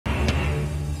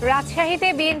রাজশাহীতে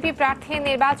বিএনপি প্রার্থীর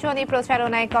নির্বাচনী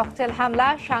প্রচারণায় ককটেল হামলা,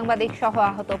 সাংবাদিক সহ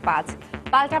আহত ৫।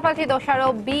 পাল্টাপাল্টি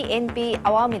দোষারোপ বিএনপি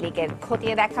আওয়ামী লীগের,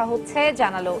 খতিয়ে দেখা হচ্ছে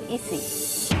জানালো ইসি।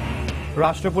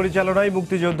 রাষ্ট্র পরিচালনায়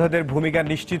মুক্তিযোদ্ধাদের ভূমিকা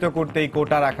নিশ্চিত করতেই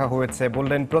কোটা রাখা হয়েছে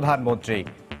বললেন প্রধানমন্ত্রী।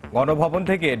 গণভবন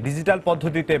থেকে ডিজিটাল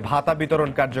পদ্ধতিতে ভাতা বিতরণ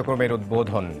কার্যক্রমের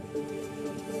উদ্বোধন।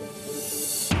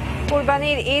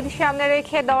 কুরবানির ঈদ সামনে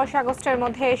রেখে ১০ আগস্টের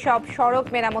মধ্যে সব সড়ক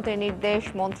মেরামতের নির্দেশ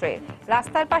মন্ত্রীর।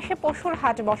 রাস্তার পাশে পশুর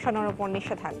হাট বসানোর উপর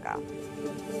নিষেধাজ্ঞা।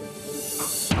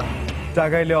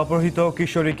 টাঙ্গাইলে অপহৃত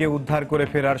কিশোরীকে উদ্ধার করে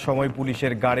ফেরার সময়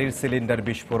পুলিশের গাড়ির সিলিন্ডার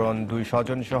বিস্ফোরণ, ২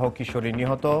 স্বজন সহ কিশোরী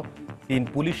নিহত, ৩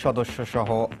 পুলিশ সদস্য সহ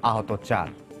আহত ৪।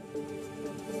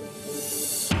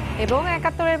 এবং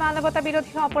 ৭১-এর মানবতা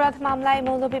বিরোধী অপরাধ মামলায়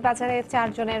মৌলভীবাজারে ৪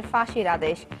 জনের ফাঁসির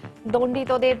আদেশ।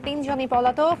 দণ্ডিতদের ৩ জনই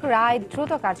পলাতক, রায়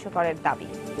দ্রুত কার্যকরের দাবি।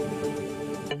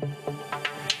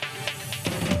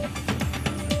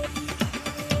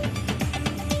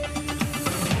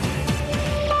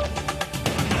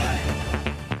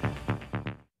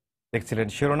 দেখছিলেন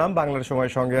শিরোনাম, বাংলার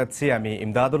সময়ের সঙ্গে আছি আমি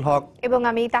ইমদাদুল হক এবং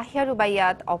আমি তাহিয়া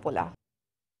রুবাইয়াত অপলা।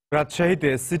 রাজশাহীতে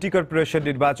সিটি কর্পোরেশন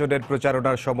নির্বাচনের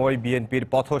প্রচারণার সময় বিএনপির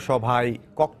পথসভায়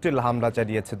ককটেল হামলা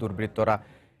চালিয়েছে দুর্বৃত্তরা।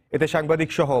 এতে সাংবাদিক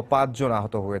সহ ৫ জন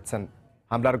আহত হয়েছেন।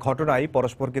 হামলার ঘটনায়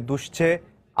পরস্পরকে দুষছে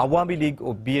আওয়ামী লীগ ও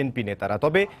বিএনপি নেতারা।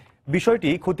 তবে বিষয়টি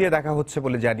খতিয়ে দেখা হচ্ছে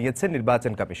বলে জানিয়েছে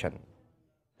নির্বাচন কমিশন।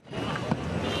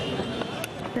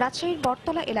 রাজশাহীর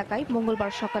বটতলা এলাকায়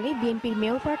মঙ্গলবার সকালে বিএনপির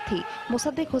মেয়র প্রার্থী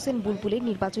মোসাদ্দেক হোসেন বুলবুলের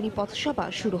নির্বাচনী পথসভা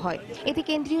শুরু হয়। এতে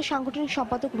কেন্দ্রীয় সাংগঠনিক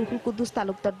সম্পাদক রুহুল কুদ্দুস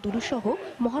তালুকদার দুলু সহ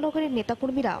মহানগরের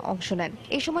নেতাকর্মীরা অংশ নেন।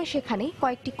 এ সময় সেখানে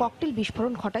কয়েকটি ককটেল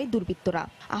বিস্ফোরণ ঘটায় দুর্বৃত্তরা।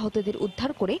 আহতদের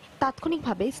উদ্ধার করে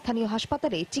তাৎক্ষণিকভাবে স্থানীয়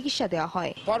হাসপাতালে চিকিৎসা দেওয়া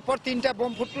হয়। পরপর ৩টা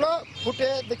বোম ফুটলো, ফুটে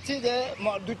দেখছি যে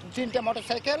 ৩টা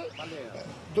মোটরসাইকেল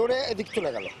দৌড়ে এদিক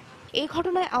চলে গেল। এই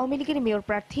ঘটনায় আওয়ামী লীগের মেয়র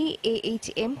প্রার্থী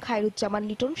AHM খায়রুজ্জামান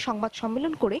লিটন সংবাদ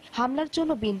সম্মেলন করে হামলার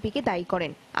জন্য বিএনপিকে দায়ী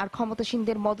করেন। আর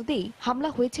ক্ষমতাসীনদের মদদেই হামলা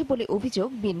হয়েছে বলে অভিযোগ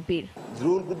বিএনপির।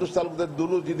 রুহুল কুদ্দুস তালুকদার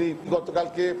দুলু, যিনি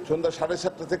গতকালকে সন্ধ্যা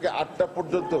 7:30 থেকে 8টা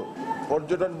পর্যন্ত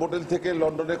পর্যটন হোটেল থেকে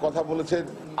লন্ডনে কথা বলেছেন,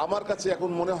 আমার কাছে এখন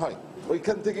মনে হয়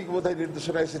ওইখান থেকে বোধহয়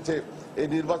নির্দেশনা এসেছে এই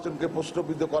নির্বাচনকে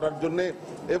প্রশ্নবিদ্ধ করার জন্য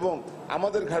এবং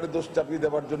আমাদের ঘাড়ে দোষ চাপিয়ে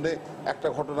দেওয়ার জন্য একটা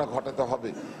ঘটনা ঘটাতে হবে।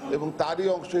 এবং তারই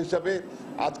অংশ হিসাবে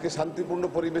আজকে শান্তিপূর্ণ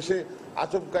পরিবেশে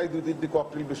আচমকাই 2-3টি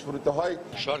ককটেল বিস্ফোরিত হয়।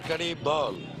 সরকারি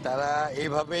দল তারা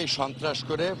এইভাবেই সন্ত্রাস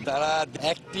করে, তারা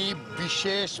একটি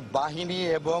বিশেষ বাহিনী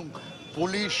এবং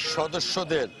পুলিশ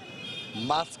সদস্যদের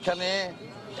মাঝখানে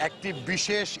একটি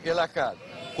বিশেষ এলাকার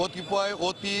কতিপয়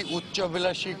অতি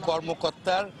উচ্চাভিলাষী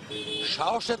কর্মকর্তার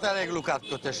সাহসে তারা এগুলো কাজ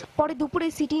করতে। পরে দুপুরে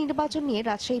সিটি নির্বাচন নিয়ে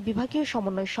রাজশাহী বিভাগীয়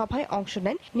সমন্বয় সভায় অংশ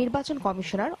নেন নির্বাচন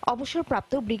কমিশনার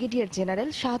অবসরপ্রাপ্ত ব্রিগেডিয়ার জেনারেল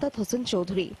শাহাদাত হোসেন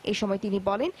চৌধুরী। এই সময় তিনি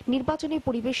বলেন, নির্বাচনের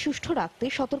পরিবেশ সুষ্ঠু রাখতে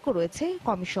সতর্ক রয়েছে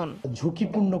কমিশন।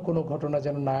 ঝুঁকিপূর্ণ কোনো ঘটনা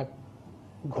যেন না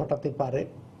ঘটাতে পারে,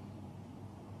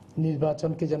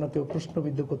 নির্বাচনকে যেন কেউ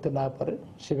প্রশ্নবিদ্ধ করতে না পারে,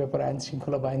 সে ব্যাপারে আইন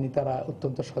শৃঙ্খলা বাহিনী তারা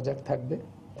অত্যন্ত সজাগ থাকবে।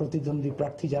 প্রতিদ্বন্দ্বী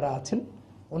প্রার্থী যারা আছেন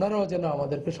ওনারাও যেন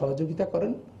আমাদেরকে সহযোগিতা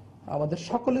করেন। আমাদের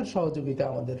সকলের সহযোগিতা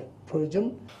আমাদের প্রয়োজন।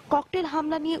 ককটেল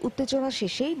হামলা নিয়ে উত্তেজনা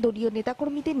শেষে দলীয়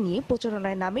নেতাকর্মীদের নিয়ে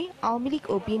প্রচারণায় নামে আওয়ামী লীগ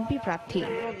ও বিএনপি প্রার্থী।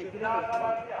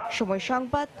 সময়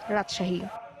সংবাদ, রাজশাহী।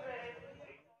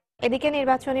 এদিকে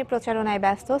নির্বাচনী প্রচারণায়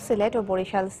ব্যস্ত সিলেট ও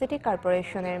বরিশাল সিটি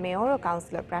কর্পোরেশনের মেয়র ও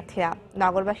কাউন্সিলর প্রার্থীরা।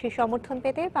 নগরবাসীর সমর্থন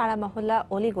পেতে পাড়া মহল্লা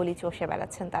অলিগলি চষে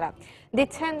বেড়াচ্ছেন তারা,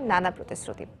 দিচ্ছেন নানা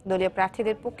প্রতিশ্রুতি। দলীয়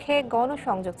প্রার্থীদের পক্ষে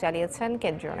গণসংযোগ চালিয়েছেন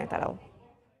কেন্দ্রীয় নেতারাও।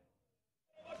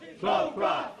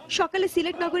 সকালে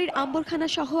সিলেট নগরীর আম্বরখানা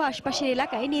সহ আশপাশের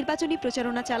এলাকায় নির্বাচনী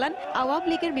প্রচারণা চালান আওয়ামী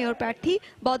লীগের মেয়র প্রার্থী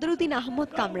বদরুদ্দিন আহমদ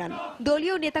কামরান।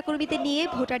 দলীয় নেতাকর্মীদের নিয়ে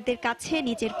ভোটারদের কাছে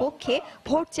নিজের পক্ষে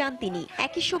ভোট চান তিনি।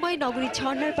 একই সময় নগরীর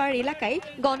ঝর্ণার পাড় এলাকায়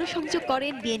গণসংযোগ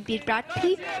করেন বিএনপির প্রার্থী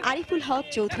আরিফুল হক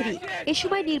চৌধুরী। এ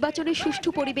সময় নির্বাচনের সুষ্ঠু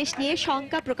পরিবেশ নিয়ে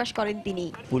শঙ্কা প্রকাশ করেন তিনি।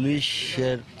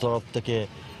 পুলিশের তরফ থেকে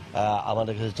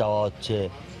আমাদের কাছে চাওয়া হচ্ছে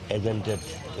এজেন্টের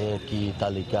কি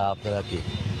তালিকা, আপনারা কি,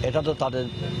 এটা তো তাদের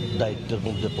দায়িত্বের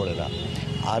মধ্যে পড়ে না।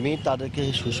 আমি তাদেরকে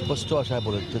সুস্পষ্ট আশায়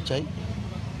বলতে চাই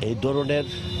এই ধরনের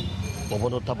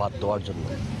প্রবণতা বাদ দেওয়ার জন্য।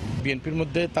 বিএনপির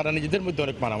মধ্যে তারা নিজেদের মধ্যে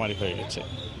অনেক মারামারি হয়ে গেছে।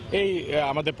 এই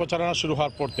আমাদের প্রচারণা শুরু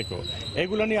হওয়ার পর থেকেও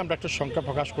এগুলো নিয়ে আমরা একটা শঙ্কা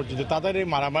প্রকাশ করছি যে তাদের এই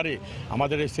মারামারি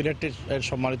আমাদের এই সিলেটের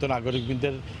সম্মানিত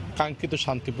নাগরিকবৃন্দের কাঙ্ক্ষিত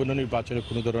শান্তিপূর্ণ নির্বাচনে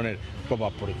কোনো ধরনের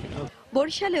প্রভাব পড়ে কিনা।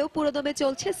 বরিশালেও পুরোদমে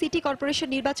চলছে সিটি কর্পোরেশন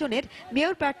নির্বাচনের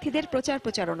মেয়র প্রার্থীদের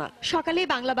প্রচারণা। সকালে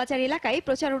বাংলাবাজার এলাকায়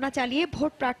প্রচারণা চালিয়ে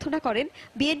ভোট প্রার্থনা করেন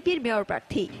বিএনপির মেয়র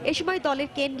প্রার্থী। এ সময় দলের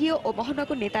কেন্দ্রীয় ও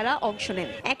মহানগর নেতারা অংশ নেন।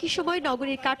 একই সময়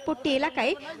নগরীর কাঠপট্টি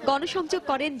এলাকায় গণসংযোগ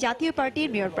করেন জাতীয় পার্টির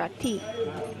মেয়র প্রার্থী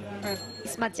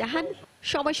ইসমাত জাহান।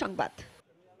 সময় সংবাদ।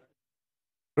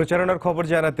 প্রচারণার খবর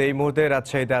জানাতে এই মুহূর্তে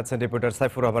রাজশাহীতে আছেন রিপোর্টার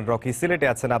সাইফুর রহমান রকি, সিলেটে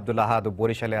আছেন আব্দুল আহাদ ও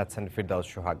বরিশালে আছেন ফিরদাউস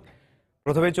সোহাগ।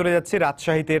 প্রথমে চলে যাচ্ছি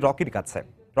রাজশাহীতে রকির কাছে।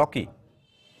 রকি,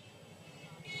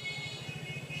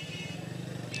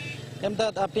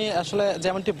 এমদাদ, আপনি আসলে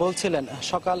যেমনটি বলছিলেন,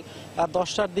 সকাল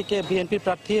 10টার দিকে বিএনপি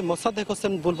প্রার্থী মোসাদ্দেক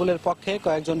হোসেন বুলবুলের পক্ষে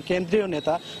কয়েকজন কেন্দ্রীয়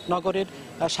নেতা নগরীর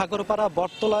সাগরপাড়া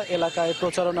বটতলা এলাকায়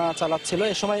প্রচারণা চালাচ্ছিল।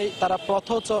 এ সময় তারা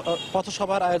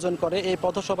পথসভার আয়োজন করে। এই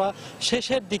পথসভা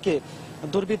শেষের দিকে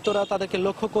দুর্বৃত্তরা তাদেরকে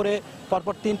লক্ষ্য করে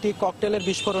পরপর 3টি ককটেলের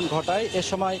বিস্ফোরণ ঘটায়। এ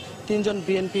সময় 3জন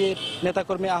বিএনপির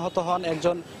নেতাকর্মী আহত হন,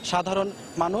 একজন সাধারণ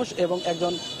মানুষ এবং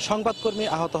একজন সংবাদকর্মী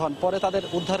আহত হন। পরে তাদের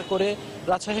উদ্ধার করে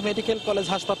রাজশাহী মেডিকেল কলেজ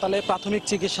হাসপাতালে প্রাথমিক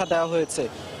চিকিৎসা দেওয়া হয়েছে।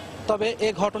 তবে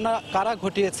এই ঘটনা কারা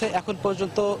ঘটিয়েছে এখন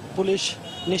পর্যন্ত পুলিশ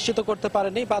নিশ্চিত করতে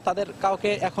পারেনি বা তাদের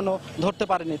কাউকে এখনো ধরতে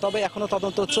পারেনি। তবে এখনো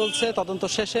তদন্ত চলছে। তদন্ত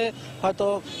শেষে হয়তো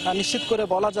নিশ্চিত করে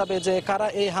বলা যাবে যে কারা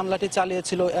এই হামলাটি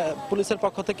চালিয়েছিল। পুলিশের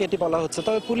পক্ষ থেকে এটি বলা হচ্ছে।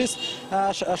 তবে পুলিশ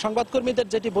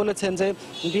সংবাদকর্মীদের যেটি বলেছেন যে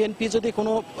বিএনপি যদি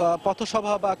কোনো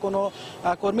পথসভা বা কোনো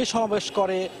কর্মী সমাবেশ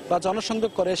করে বা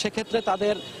জনসংযোগ করে, সেক্ষেত্রে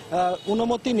তাদের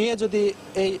অনুমতি নিয়ে যদি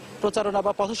এই প্রচারণা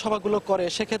বা পথসভাগুলো করে,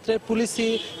 সেক্ষেত্রে পুলিশি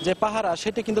যে পাহারা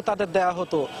সেটি কিন্তু তাদের দেয়া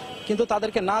হতো। কিন্তু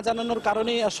তাদেরকে না জানানোর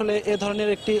কারণেই আসলে এ ধরনের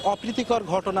একটি অপ্রীতিকর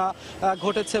ঘটনা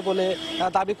ঘটেছে বলে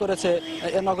দাবি করেছে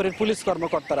নগরীর পুলিশ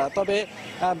কর্মকর্তারা। তবে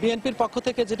বিএনপির পক্ষ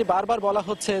থেকে যেটি বারবার বলা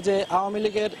হচ্ছে যে আওয়ামী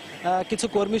লীগের কিছু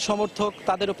কর্মী সমর্থক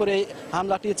তাদের উপরে এই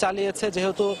হামলাটি চালিয়েছে।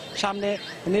 যেহেতু সামনে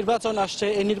নির্বাচন আসছে,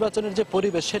 এই নির্বাচনের যে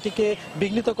পরিবেশ সেটিকে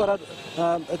বিঘ্নিত করার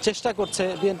চেষ্টা করছে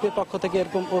বিএনপির পক্ষ থেকে,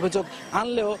 এরকম অভিযোগ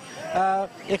আনলেও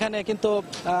এখানে কিন্তু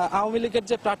আওয়ামী লীগের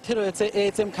যে প্রার্থী রয়েছে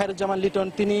AHM খায়রুজ্জামান লিটন,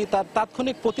 তিনি তার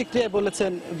তাৎক্ষণিক প্রতিক্রিয়ায়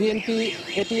বলেছেন বিএনপি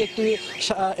এটি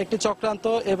একটি চক্রান্ত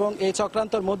এবং এই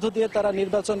চক্রান্তের মধ্য দিয়ে তারা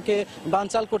নির্বাচনকে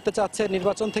বানচাল করতে চাচ্ছে,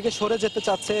 নির্বাচন থেকে সরে যেতে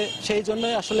চাচ্ছে। সেই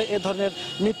জন্যই আসলে এ ধরনের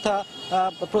মিথ্যা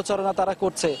প্রচারণা তারা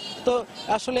করছে। তো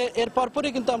আসলে এর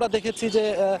পরপরই কিন্তু আমরা দেখেছি যে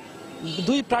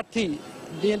দুই প্রার্থী,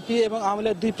 বিএনপি এবং আওয়ামী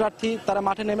লীগের দুই প্রার্থী তারা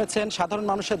মাঠে নেমেছেন, সাধারণ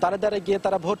মানুষের দ্বারে দ্বারে গিয়ে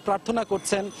তারা ভোট প্রার্থনা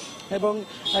করছেন এবং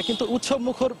কিন্তু উৎসব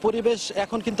মুখর পরিবেশ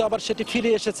এখন কিন্তু আবার সেটি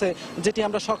ফিরে এসেছে, যেটি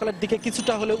আমরা সকালের দিকে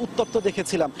কিছুটা হলে উত্তপ্ত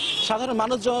দেখেছিলাম। সাধারণ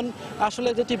মানুষজন আসলে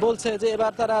যেটি বলছে যে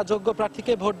এবার তারা যোগ্য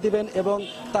প্রার্থীকে ভোট দিবেন এবং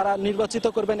তারা নির্বাচিত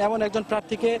করবেন এমন একজন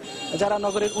প্রার্থীকে যারা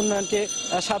নগরের উন্নয়নকে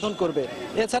সাধন করবে।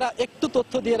 এছাড়া একটু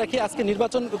তথ্য দিয়ে রাখি, আজকে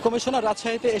নির্বাচন কমিশনার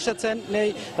রাজশাহীতে এসেছেন।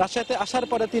 রাজশাহীতে আসার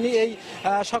পরে তিনি এই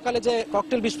সকালে যে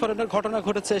ককটেল বিস্ফোরণের ঘটনা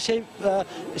ঘটেছে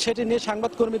সেটি নিয়ে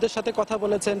সাংবাদকর্মীদের সাথে কথা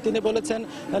বলেছেন। তিনি বলেছেন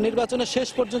নির্বাচনের শেষ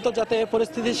পর্যন্ত যাতে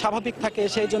পরিস্থিতি স্বাভাবিক থাকে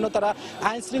সেই জন্য তারা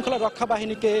আইন শৃঙ্খলা রক্ষা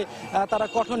বাহিনীকে তারা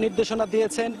কঠোর নির্দেশনা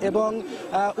দিয়েছেন এবং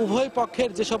উভয় পক্ষের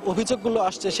যেসব অভিযোগগুলো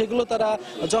আসছে সেগুলো তারা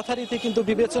যথারীতি কিন্তু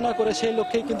বিবেচনা করে সেই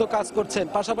লক্ষ্যেই কিন্তু কাজ করছেন।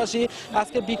 পাশাপাশি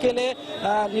আজকে বিকেলে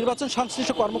নির্বাচন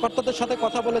সংশ্লিষ্ট কর্মকর্তাদের সাথে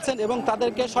কথা বলেছেন এবং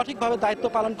তাদেরকে সঠিকভাবে দায়িত্ব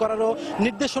পালন করারও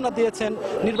নির্দেশনা দিয়েছেন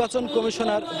নির্বাচন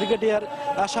কমিশনার ব্রিগেডিয়ার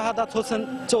শাহাদাত হোসেন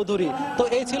চৌধুরী। তো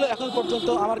এই ছিল এখন পর্যন্ত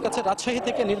আমার কাছে রাজশাহী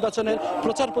থেকে নির্বাচনের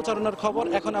প্রচারণার খবর।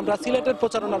 এখন আমরা সিলেটের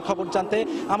প্রচারণার খবর জানতে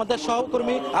আমাদের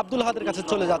সহকর্মী আব্দুল আহাদের কাছে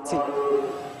চলে যাচ্ছি।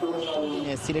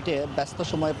 সিলেটে ব্যস্ত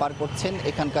সময় পার করছেন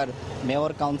এখানকার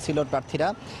মেয়র কাউন্সিলর প্রার্থীরা।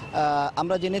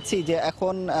 আমরা জেনেছি যে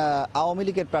এখন আওয়ামী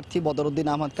লীগের প্রার্থী বদরুদ্দিন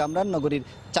আহমদ কামরান নগরীর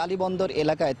চালিবন্দর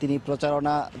এলাকায় তিনি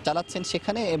প্রচারণা চালাচ্ছেন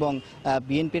সেখানে, এবং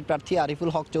বিএনপির প্রার্থী আরিফুল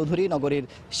হক চৌধুরী নগরীর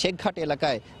শেখঘাট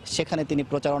এলাকায় সেখানে তিনি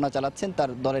প্রচারণা চালাচ্ছেন তার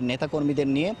দলের নেতাকর্মীদের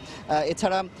নিয়ে।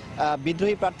 এছাড়া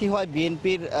বিদ্রোহী প্রার্থী হয়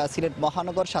বিএনপির সিলেট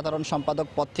মহানগর সাধারণ সম্পাদক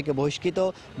পদ থেকে বহিষ্কৃত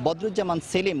বদরুজ্জামান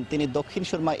সেলিম, তিনি দক্ষিণ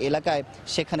সুরমা এলাকায়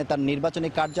সেখানে তার নির্বাচনী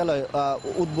কার্যালয়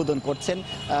উদ্বোধন করছেন।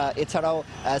 এছাড়াও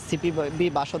সিপিবি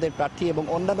বাসদের প্রার্থী এবং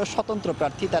অন্যান্য স্বতন্ত্র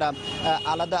প্রার্থী তারা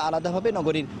আলাদাভাবে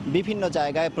নগরীর বিভিন্ন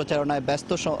জায়গায় প্রচারণায় ব্যস্ত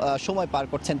সময় পার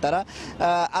করছেন তারা।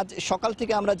 আজ সকাল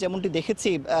থেকে আমরা যেমনটি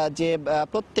দেখেছি যে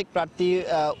প্রত্যেক প্রার্থী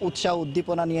উৎসাহ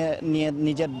উদ্দীপনা নিয়ে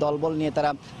নিজের দলবল নিয়ে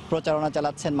তারা প্রচারণা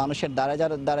চালাচ্ছেন, মানুষের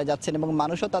দ্বারে যাচ্ছেন এবং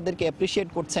মানুষও তাদেরকে অ্যাপ্রিসিয়েট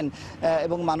করছেন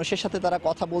এবং মানুষের সাথে তারা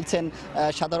কথা বলছেন।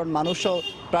 সাধারণ মানুষও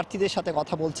প্রার্থীদের সাথে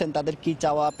কথা বলছেন, তাদের কি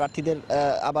চাওয়া,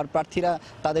 আবার প্রার্থীরা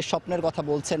তাদের স্বপ্নের কথা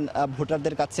বলছেন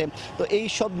ভোটারদের কাছে। তো এই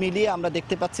সব মিলিয়ে আমরা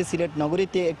দেখতে পাচ্ছি সিলেট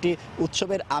নগরীতে একটি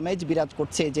উৎসবের আমেজ বিরাজ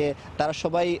করছে, যে তারা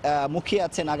সবাই মুখিয়ে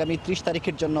আছেন আগামী 30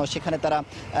 তারিখের জন্য। সেখানে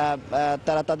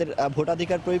তারা তাদের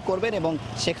ভোটাধিকার প্রয়োগ করবেন এবং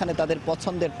সেখানে তাদের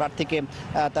পছন্দের প্রার্থীকে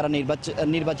তারা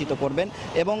নির্বাচিত করবেন।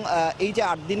 এবং এই যে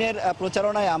 8 দিনের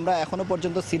প্রচারণায় আমরা এখনো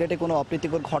পর্যন্ত সিলেটে কোনো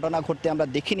অপ্রীতিকর ঘটনা ঘটতে আমরা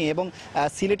দেখিনি এবং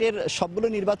সিলেটের সবগুলো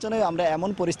নির্বাচনে আমরা এমন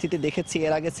পরিস্থিতি দেখেছি,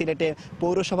 এর আগে সিলেটে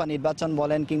পৌরসভা নির্বাচন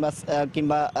বলেন কিংবা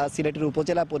কিংবা সিলেটের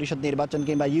উপজেলা পরিষদ নির্বাচন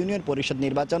কিংবা ইউনিয়ন পরিষদ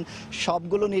নির্বাচন,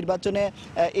 সবগুলো নির্বাচনে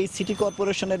এই সিটি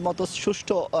কর্পোরেশনের মতো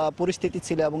সুষ্ঠু পরিস্থিতি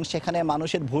ছিল এবং সেখানে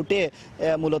মানুষের ভোটে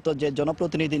মূলত যে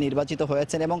জনপ্রতিনিধি নির্বাচিত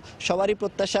হয়েছেন এবং সবারই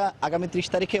প্রত্যাশা আগামী 30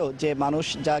 তারিখেও যে মানুষ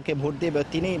যাকে ভোট দেবে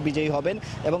তিনি বিজয়ী হবেন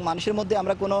এবং মানুষের মধ্যে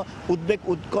আমরা কোনো উদ্বেগ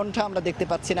উৎকণ্ঠা আমরা দেখতে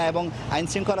পাচ্ছি না এবং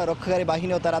আইনশৃঙ্খলা রক্ষাকারী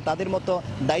বাহিনীও তারা তাদের মতো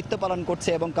দায়িত্ব পালন করছে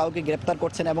এবং কাউকে গ্রেপ্তার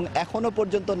করছেন এবং এখনো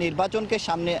পর্যন্ত নির্বাচনকে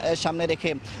সামনে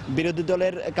রেখে বিরোধী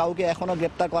দলের কাউকে এখনো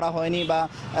গ্রেপ্তার করা হয়নি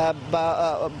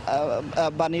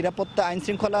বা নিরাপত্তা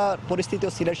আইনশৃঙ্খলা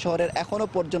পরিস্থিতিও সিলেট শহরের এখনো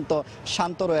পর্যন্ত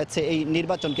শান্ত রয়েছে এই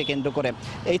নির্বাচনকে কেন্দ্র করে।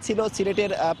 এই ছিল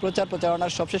সিলেটের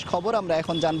প্রচারণার সবশেষ খবর। আমরা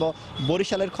এখন জানবো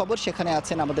বরিশালের খবর, সেখানে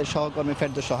আছেন আমাদের সহকর্মী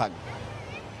ফেরদৌস সোহাগ।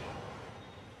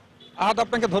 আহাদ,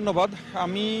 আপনাকে ধন্যবাদ।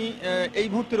 আমি এই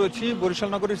মুহূর্তে রয়েছি বরিশাল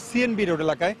নগরের সিএনবি রোড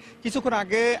এলাকায়। কিছুক্ষণ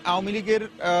আগে আওয়ামী লীগের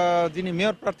যিনি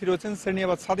মেয়র প্রার্থী রয়েছেন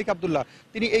শ্রেণিয়াবাদ সাদিক আব্দুল্লাহ,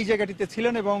 তিনি এই জায়গাটিতে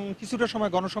ছিলেন এবং কিছুটা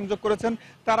সময় গণসংযোগ করেছেন।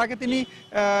 তার আগে তিনি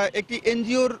একটি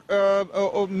এনজিওর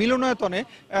মিলনায়তনে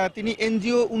তিনি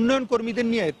এনজিও উন্নয়ন কর্মীদের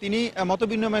নিয়ে তিনি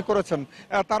মতবিনিময় করেছেন।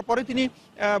 তারপরে তিনি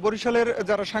বরিশালের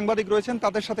যারা সাংবাদিক রয়েছেন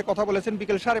তাদের সাথে কথা বলেছেন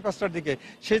বিকেল 5:30টার দিকে।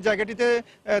 সেই জায়গাটিতে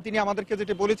তিনি আমাদেরকে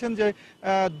যেটি বলেছেন যে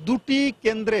দুটি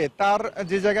কেন্দ্রে তার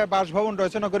যে জায়গায় বাসভবন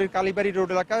রয়েছে নগরীর কালীবাড়ি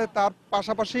রোড এলাকায়, তার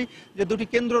পাশাপাশি যে দুটি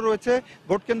কেন্দ্র রয়েছে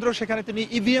ভোট কেন্দ্র, সেখানে তিনি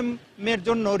ইভিএম এর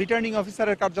জন্য রিটার্নিং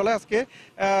অফিসারের কার্যালয়ে আজকে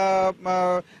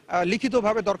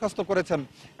লিখিতভাবে দরখাস্ত করেছেন।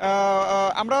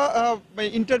 আমরা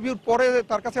ইন্টারভিউর পরে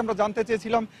তার কাছে আমরা জানতে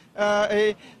চেয়েছিলাম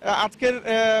আজকের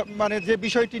মানে যে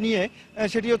বিষয়টি নিয়ে,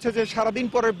 সেটি হচ্ছে যে সারাদিন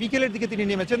পরে বিকেলের দিকে তিনি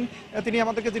নেমেছেন। তিনি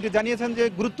আমাদেরকে যেটি জানিয়েছেন যে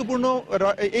গুরুত্বপূর্ণ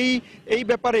এই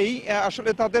ব্যাপারেই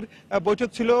আসলে তাদের বৈঠক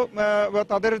ছিল,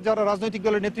 তাদের যারা রাজনৈতিক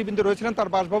দলের নেতৃবৃন্দ রয়েছিলেন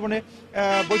তার বাসভবনে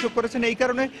বৈঠক করেছেন। এই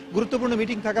কারণে গুরুত্বপূর্ণ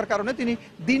মিটিং থাকার কারণে তিনি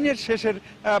দিনের শেষের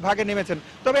ভাগে নেমেছেন।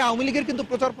 তবে আওয়ামী লীগের কিন্তু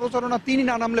প্রচারণা তিনি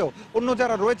না নামলেও অন্য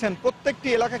যারা রয়েছেন প্রত্যেকটি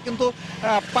এলাকায় কিন্তু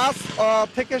 5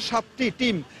 থেকে 7টি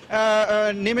টিম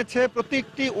নেমেছে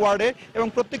প্রত্যেকটি ওয়ার্ডে এবং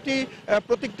প্রত্যেকটি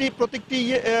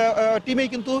টিমেই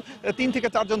কিন্তু 3 থেকে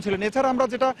 4 জন ছিলেন। এছাড়া আমরা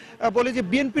যেটা বলি যে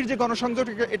বিএনপির যে গণসংযোগ,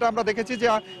 এটা আমরা দেখেছি যে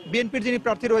বিএনপির যিনি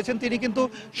প্রার্থী রয়েছেন তিনি কিন্তু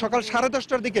সকাল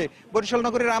 10:30টার দিকে বরিশাল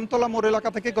নগরের আমতলা মোড় এলাকা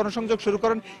থেকে গণসংযোগ শুরু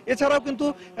করেন। এছাড়াও কিন্তু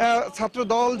ছাত্র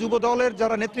দল, যুব দলের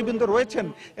যারা নেতৃবৃন্দ রয়েছেন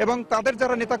এবং তাদের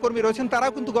যারা নেতাকর্মী রয়েছেন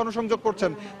তারাও কিন্তু গণসংযোগ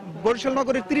করছেন। বরিশাল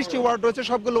নগরের 30টি ওয়ার্ড রয়েছে,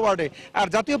 সবগুলো ওয়ার্ডে। আর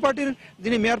জাতীয় পার্টির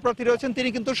যিনি মেয়র প্রার্থী রয়েছেন তিনি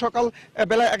কিন্তু সকাল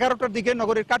বেলা 11টার দিকে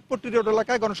নগরের কাঠপট্টি রোড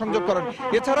এলাকায় গণসংযোগ করেন।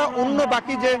 এছাড়া অন্য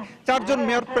বাকি যে 4 জন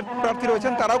মেয়র প্রার্থী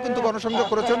রয়েছেন তারাও কিন্তু গণসংযোগ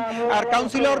করেছেন। আর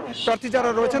কাউন্সিলর প্রার্থী যারা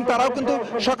রয়েছেন তারাও কিন্তু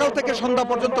সকাল থেকে সন্ধ্যা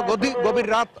পর্যন্ত গভীর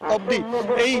রাত অবধি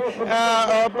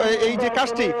এই যে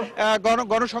কাজটি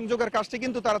গণসংযোগের কাজটি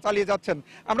কিন্তু তারা চালিয়ে যাচ্ছেন।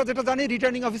 আমরা যেটা জানি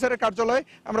রিটার্নিং অফিসারের কার্যালয়ে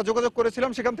আমরা যোগাযোগ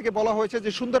করেছিলাম, সেখান থেকে বলা হয়েছে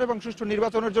যে সুন্দর এবং সুষ্ঠু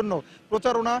নির্বাচনের জন্য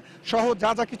প্রচারণা সহ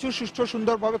যা কিছু সুষ্ঠু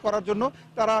সুন্দরভাবে করার জন্য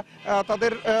তারা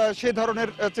তাদের সেই ধরনের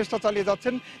চেষ্টা চালিয়ে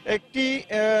যাচ্ছেন। একটি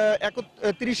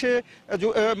 31শে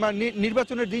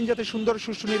নির্বাচনের দিন যাতে সুন্দর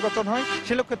সুষ্ঠু নির্বাচন হয়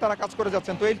সে লক্ষ্যে তারা কাজ করে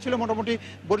যাচ্ছেন। তো এই ছিল মোটামুটি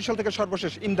বরিশাল থেকে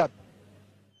সর্বশেষ। ইমদাদ।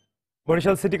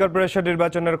 বরিশাল সিটি কর্পোরেশন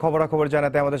নির্বাচনের খবরাখবর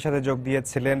জানাতে আমাদের সাথে যোগ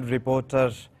দিয়েছিলেন রিপোর্টার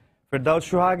ফেরদৌস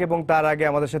সোহাগ এবং তার আগে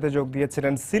আমাদের সাথে যোগ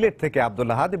দিয়েছিলেন সিলেট থেকে আব্দুল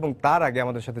আহাদ এবং তার আগে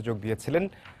আমাদের সাথে যোগ দিয়েছিলেন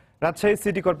রাজশাহী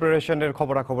সিটি কর্পোরেশনের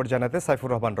খবরাখবর জানাতে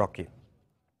সাইফুর রহমান রকি।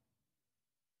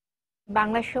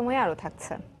 বাংলার সময় আরো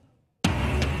থাকছে।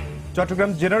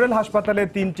 চট্টগ্রাম জেনারেল হাসপাতালে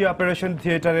 3টি অপারেশন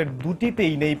থিয়েটারের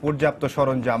 2টিতেই নেই পর্যাপ্ত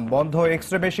সরঞ্জাম, বন্ধ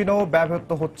এক্স-রে মেশিনও ব্যাহত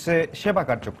হচ্ছে সেবা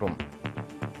কার্যক্রম।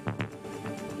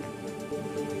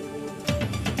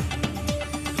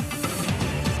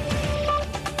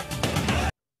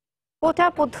 কোটা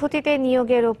পদ্ধতিতে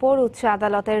নিয়োগের ওপর উচ্চ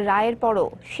আদালতের রায়ের পরও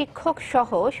শিক্ষক সহ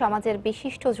সমাজের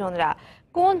বিশিষ্টজনরা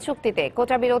কোন যুক্তিতে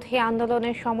কোটা বিরোধী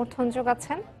আন্দোলনের সমর্থন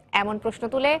যোগাচ্ছেন, এমন প্রশ্ন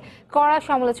তুলে কড়া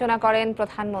সমালোচনা করেন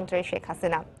প্রধানমন্ত্রী শেখ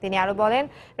হাসিনা। তিনি আরো বলেন,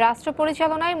 রাষ্ট্র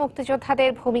পরিচালনায় মুক্তিযোদ্ধাদের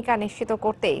ভূমিকা নিশ্চিত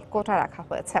করতেই কোটা রাখা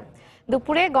হয়েছে।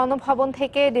 দুপুরে গণভবন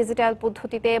থেকে ডিজিটাল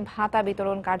পদ্ধতিতে ভাতা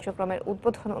বিতরণ কার্যক্রমের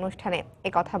উদ্বোধন অনুষ্ঠানে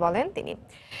একথা বলেন তিনি।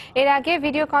 এর আগে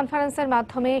ভিডিও কনফারেন্সের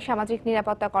মাধ্যমে সামাজিক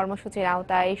নিরাপত্তা কর্মসূচির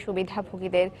আওতায়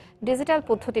সুবিধাভোগীদের ডিজিটাল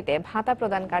পদ্ধতিতে ভাতা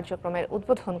প্রদান কার্যক্রমের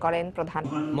উদ্বোধন করেন প্রধান।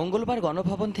 মঙ্গলবার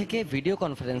গণভবন থেকে ভিডিও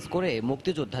কনফারেন্স করে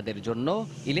মুক্তিযোদ্ধাদের জন্য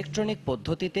ইলেকট্রনিক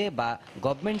পদ্ধতিতে বা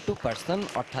গভর্নমেন্ট টু পার্সন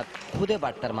অর্থাৎ খুদে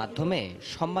বার্তার মাধ্যমে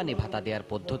সম্মানী ভাতা দেওয়ার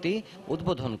পদ্ধতি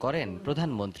উদ্বোধন করেন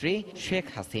প্রধানমন্ত্রী শেখ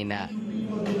হাসিনা।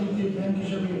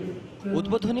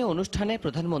 উদ্বোধনী অনুষ্ঠানে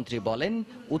প্রধানমন্ত্রী বলেন,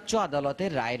 উচ্চ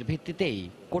আদালতের রায়ের ভিত্তিতেই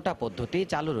কোটা পদ্ধতি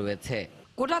চালু রয়েছে।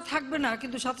 কোটা থাকবে না,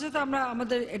 কিন্তু সাথে সাথে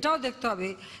আমাদের এটাও দেখতে হবে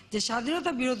যে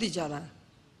স্বাধীনতা বিরোধী যারা,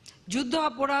 যুদ্ধ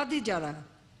অপরাধী যারা,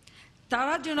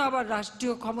 তারা যেন আবার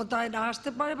রাষ্ট্রীয় ক্ষমতায় না আসতে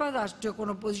পারে বা রাষ্ট্রীয়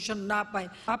কোনো পজিশন না পায়।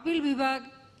 আপিল বিভাগ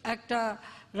একটা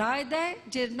রায় দেয়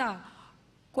যে না,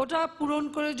 কোটা পূরণ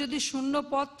করে যদি শূন্য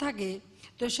পদ থাকে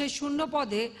তো সেই শূন্য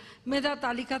পদে মেধা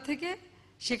তালিকা থেকে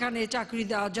সেখানে চাকরি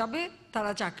দেওয়া যাবে,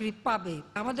 তারা চাকরি পাবে।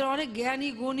 আমাদের অনেক জ্ঞানী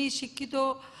গুণী শিক্ষিত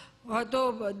হয়তো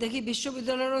দেখি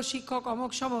বিশ্ববিদ্যালয়েরও শিক্ষক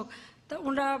অমক সমক, তা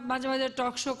ওনারা মাঝে মাঝে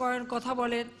টক শো করেন, কথা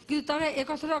বলেন, কিন্তু তারা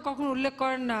একথাটা কখনো উল্লেখ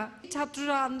করেন না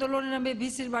ছাত্ররা আন্দোলনের নামে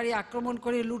ভিসির বাড়ি আক্রমণ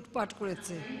করে লুটপাট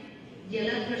করেছে।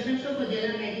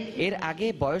 এর আগে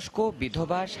বয়স্ক,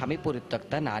 বিধবা, স্বামী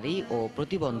পরিত্যক্তা নারী ও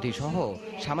প্রতিবন্ধী সহ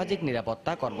সামাজিক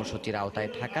নিরাপত্তা কর্মসূচির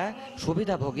আওতায় থাকা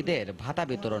সুবিধাভোগীদের ভাতা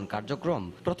বিতরণ কার্যক্রম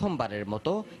প্রথমবারের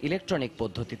মতো ইলেকট্রনিক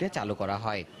পদ্ধতিতে চালু করা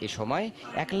হয়। এ সময়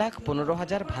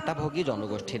 1,15,000 ভাতাভোগী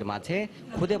জনগোষ্ঠীর মাঝে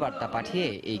খুদে বার্তা পাঠিয়ে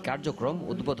এই কার্যক্রম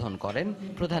উদ্বোধন করেন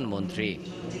প্রধানমন্ত্রী।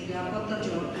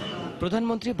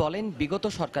 প্রধানমন্ত্রী বলেন, বিগত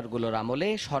সরকারগুলোর আমলে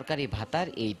সরকারি ভাতার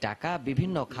এই টাকা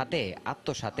বিভিন্ন খাতে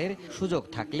আত্মসাতের সুযোগ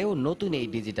থাকলেও নতুন এই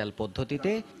ডিজিটাল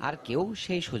পদ্ধতিতে আর কেউ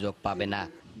সেই সুযোগ পাবে না।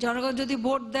 জনগণ যদি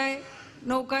ভোট দেয়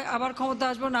নৌকায় আবার ক্ষমতা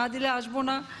আসবো, না দিলে আসবো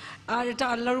না, আর এটা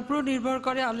আল্লাহর উপরেও নির্ভর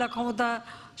করে। আল্লাহ ক্ষমতা,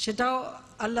 সেটাও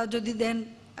আল্লাহ যদি দেন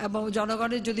এবং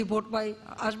জনগণের যদি ভোট পাই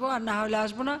আসবো, আর না হলে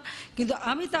আসবো না। কিন্তু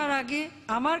আমি তার আগে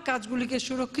আমার কাজগুলিকে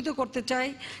সুরক্ষিত করতে চাই,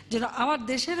 যেন আমার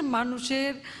দেশের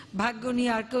মানুষের ভাগ্য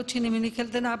নিয়ে আর কেউ ছিনিমিনি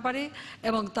খেলতে না পারে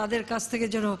এবং তাদের কাছ থেকে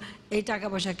যেন এই টাকা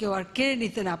পয়সা কেউ আর কেড়ে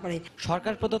নিতে না পারে।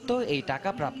 সরকার প্রদত্ত এই টাকা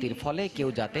প্রাপ্তির ফলে কেউ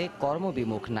যাতে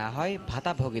কর্মবিমুখ না হয়,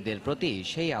 ভাতাভোগীদের প্রতি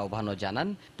সেই আহ্বানও জানান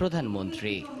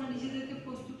প্রধানমন্ত্রী।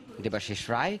 দেবাশিস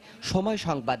রায়, সময়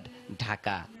সংবাদ,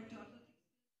 ঢাকা।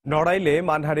 নড়াইলে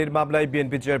মানহানির মামলায়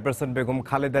বিএনপি চেয়ারপারসন বেগম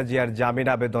খালেদা জিয়ার জামিন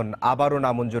আবেদন আবারও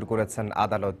নামঞ্জুর করেছেন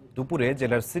আদালত। দুপুরে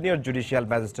জেলার senior judicial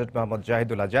magistrate Mohammad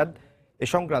Zahidul Azad এ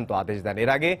সংক্রান্ত আদেশ দেন।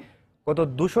 এর আগে গত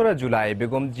 2 জুলাই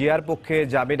বেগম জিয়ার পক্ষে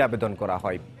জামিন আবেদন করা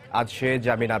হয়। আজ সে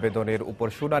জামিন আবেদনের উপর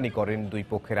শুনানি করেন দুই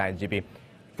পক্ষের আইনজীবী।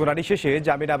 শুনানি শেষে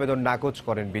জামিন আবেদন নাকচ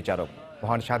করেন বিচারক।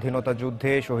 মহান স্বাধীনতা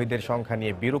যুদ্ধে শহীদের সংখ্যা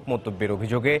নিয়ে বিরূপ মন্তব্যের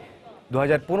অভিযোগে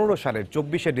 2015 সালের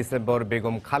 24শে ডিসেম্বর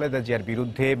বেগম খালেদা জিয়ার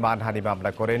বিরুদ্ধে মানহানি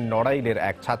মামলা করেন নড়াইলের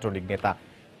এক ছাত্রলীগ নেতা।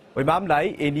 ওই মামলায়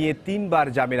এ নিয়ে 3 বার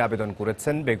জামিন আবেদন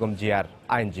করেছেন বেগম জিয়ার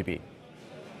আইনজীবী।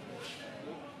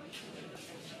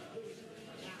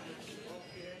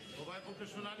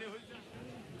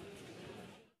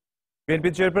 বিএনপি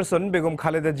চেয়ারপারসন বেগম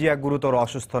খালেদা জিয়া গুরুতর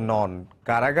অসুস্থ নন।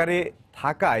 কারাগারে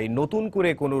থাকায় নতুন করে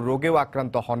কোনো রোগেও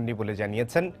আক্রান্ত হননি বলে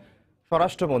জানিয়েছেন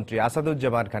স্বরাষ্ট্রমন্ত্রী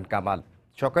আসাদুজ্জামান খান কামাল।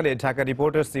 সকালে Dhaka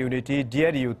reporters unity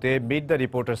ডিআরইউতে meet the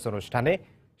reporters অনুষ্ঠানে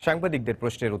সাংবাদিকদের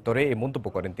প্রশ্নের উত্তরে এই মন্তব্য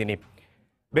করেন তিনি।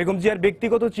 বেগম জিয়ার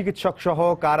ব্যক্তিগত চিকিৎসক সহ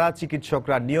কারা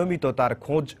চিকিৎসকরা নিয়মিত তার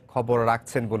খোঁজ খবর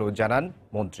রাখছেন বলেও জানান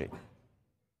মন্ত্রী।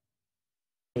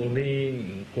 উনি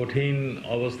কঠিন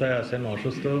অবস্থায় আছেন,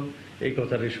 অসুস্থ, এই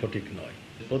কথাটি সঠিক নয়।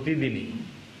 প্রতিদিনই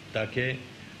তাকে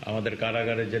আমাদের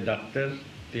কারাগারের যে ডাক্তার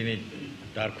তিনি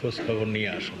তার খোঁজ খবর নিয়ে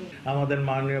আসেন। আমাদের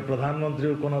মাননীয়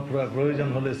প্রধানমন্ত্রীও কোনো প্রয়োজন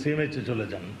হলে সিএমএইচে চলে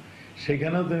যান,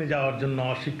 সেখানেও তিনি যাওয়ার জন্য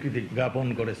অস্বীকৃতি জ্ঞাপন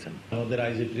করেছেন। আমাদের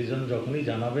আইজি প্রিজন যখনই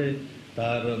জানাবে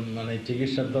তার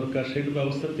চিকিৎসার দরকার, সেই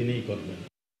ব্যবস্থা তিনিই করবেন।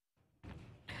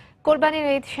 কোরবানির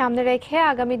ঈদ সামনে রেখে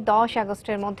আগামী 10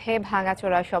 আগস্টের মধ্যে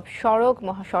ভাঙাচোরা সব সড়ক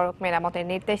মহাসড়ক মেরামতের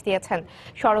নির্দেশ দিয়েছেন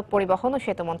সড়ক পরিবহন ও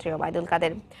সেতুমন্ত্রী ওবায়দুল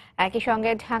কাদের। একই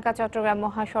সঙ্গে ঢাকা চট্টগ্রাম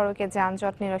মহাসড়কে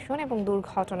যানজট নিরসন এবং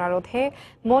দুর্ঘটনা রোধে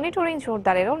মনিটরিং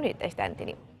জোরদারেরও নির্দেশ দেন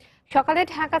তিনি। সকালে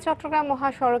ঢাকা চট্টগ্রাম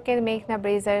মহাসড়কের মেঘনা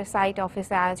ব্রিজের সাইট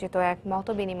অফিসে আয়োজিত এক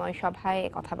মতবিনিময় সভায়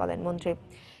কথা বলেন মন্ত্রী।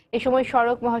 এ সময়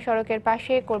সড়ক মহাসড়কের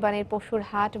পাশে কোরবানির পশুর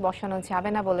হাট বসানো যাবে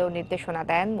না বলেও নির্দেশনা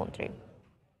দেন মন্ত্রী।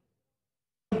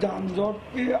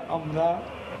 যানজটকে আমরা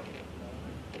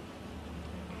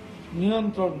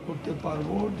নিয়ন্ত্রণ করতে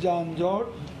পারবো, যানজট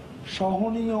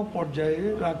সহনীয় পর্যায়ে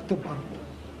রাখতে পারবো,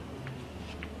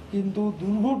 কিন্তু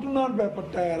দুর্ঘটনার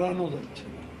ব্যাপারটা এড়ানো যাচ্ছে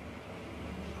না।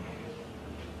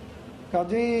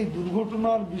 কাজে এই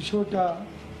দুর্ঘটনার বিষয়টা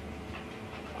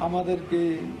আমাদেরকে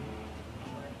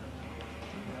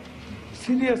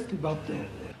সিরিয়াসলি ভাবতে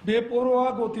হবে। বেপরোয়া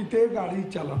গতিতে গাড়ি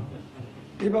চালানো,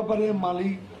 এ ব্যাপারে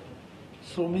মালিক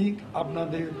শ্রমিক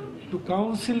আপনাদের একটু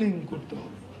কাউন্সিলিং করতে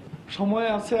হবে। সময়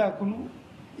আছে এখনো,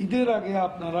 ঈদের আগে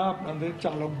আপনারা আপনাদের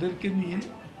চালকদেরকে নিয়ে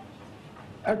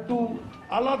একটু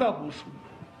আলাদা বসুন।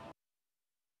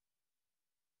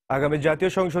 আগামী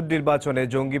জাতীয় সংসদ নির্বাচনে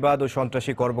জঙ্গিবাদ ও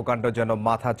সন্ত্রাসী কর্মকাণ্ড যেন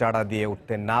মাথা চাড়া দিয়ে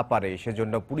উঠতে না পারে,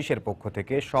 সেজন্য পুলিশের পক্ষ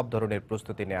থেকে সব ধরনের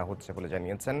প্রস্তুতি নেওয়া হচ্ছে বলে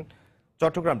জানিয়েছেন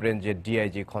চট্টগ্রাম রেঞ্জের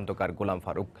ডিআইজি খন্দকার গোলাম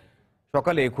ফারুক।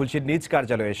 সকালে খুলশীর নিজ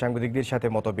কার্যালয়ে সাংবাদিকদের সাথে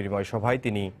মতবিনিময় সভায়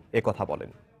তিনি একথা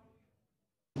বলেন।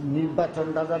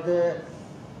 নির্বাচনটা যাতে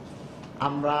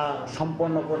আমরা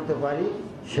সম্পন্ন করতে পারি।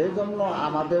 সেই জন্য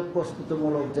আমাদের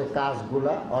প্রস্তুতিমূলক যে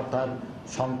কাজগুলা, অর্থাৎ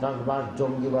সন্ত্রাসবাদ,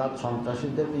 জঙ্গিবাদ,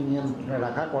 সন্ত্রাসীদের নিয়ন্ত্রণে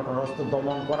রাখা, কঠোরহস্তে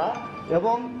দমন করা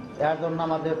এবং এর জন্য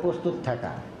আমাদের প্রস্তুত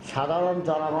থাকা, সাধারণ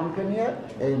জনগণকে নিয়ে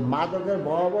এই মাদকের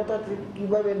ভয়াবহতা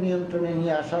কীভাবে নিয়ন্ত্রণে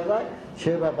নিয়ে আসা যায়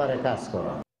সে ব্যাপারে কাজ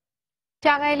করা।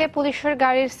 টাঙ্গাইলে পুলিশের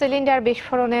গাড়ির সিলিন্ডার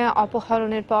বিস্ফোরণে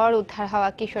অপহরণের পর উদ্ধার হওয়া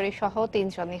কিশোরী সহ ৩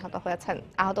 জন নিহত হয়েছেন।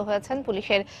 আহত হয়েছেন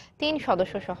পুলিশের ৩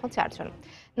 সদস্য সহ 4 জন।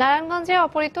 নারায়ণগঞ্জে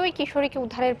অপহৃত ওই কিশোরীকে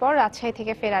উদ্ধারের পর রাজশাহী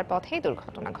থেকে ফেরার পথেই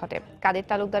দুর্ঘটনা ঘটে। কাদের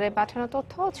তালুকদারের পাঠানো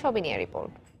তথ্য ও ছবি নিয়ে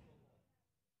রিপোর্ট।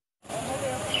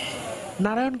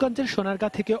 নারায়ণগঞ্জের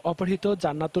সোনারগাঁ থেকে অপহৃত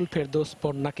জান্নাতুল ফেরদৌস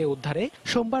বন্যাকে উদ্ধারে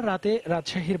সোমবার রাতে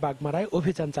রাজশাহীর বাগমারায়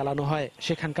অভিযান চালানো হয়।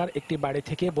 সেখানকার একটি বাড়ি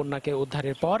থেকে বন্যাকে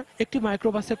উদ্ধারের পর একটি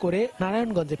মাইক্রোবাসে করে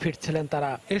নারায়ণগঞ্জে ফিরছিলেন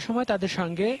তারা। এ সময় তাদের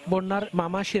সঙ্গে বন্যার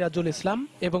মামা সিরাজুল ইসলাম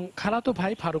এবং খালাতো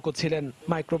ভাই ফারুকও ছিলেন।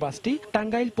 মাইক্রোবাসটি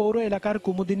টাঙ্গাইল পৌর এলাকার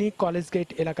কুমুদিনী কলেজ গেট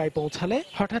এলাকায় পৌঁছালে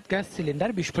হঠাৎ গ্যাস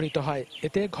সিলিন্ডার বিস্ফোরিত হয়।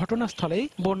 এতে ঘটনাস্থলেই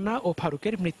বন্যা ও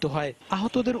ফারুকের মৃত্যু হয়।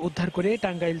 আহতদের উদ্ধার করে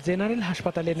টাঙ্গাইল জেনারেল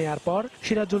হাসপাতালে নেয়ার পর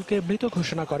সিরাজুলকে মৃত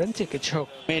ঘোষণা করেন চিকিৎসক।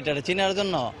 মেয়েটার চিনার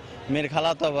জন্য মেয়ের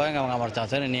খালাতো ভাই এবং আমার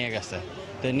চাচারে নিয়ে গেছে,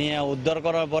 তো নিয়ে উদ্ধার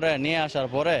করার পরে নিয়ে আসার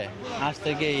পরে আজ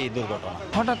থেকে এই দুর্ঘটনা।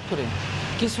 হঠাৎ করে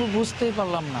কিছু বুঝতেই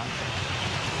পারলাম না,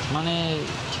 মানে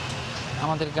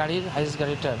আমাদের গাড়ির হাইস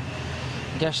গাড়িটার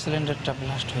গ্যাস সিলিন্ডারটা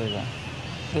ব্লাস্ট হয়ে যায়।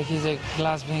 দেখি যে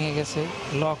গ্লাস ভেঙে গেছে,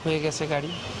 লক হয়ে গেছে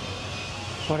গাড়ি।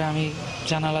 পরে আমি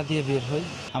জানালা দিয়ে বের হই।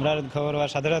 আমরা খবর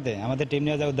হওয়ার সাথে সাথে আমাদের টিম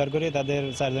নিয়ে উদ্ধার করি, তাদের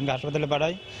 4 জনকে হাসপাতালে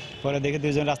পাঠাই। পরে দেখি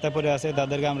 2 জন রাস্তায় পড়ে আছে,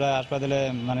 তাদেরকে আমরা হাসপাতালে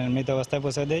মানে মৃত অবস্থায়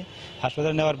পৌঁছে দিই।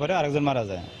 হাসপাতালে নেওয়ার পরে আরেকজন মারা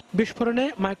যায়। বিস্ফোরণে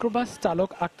মাইক্রোবাস চালক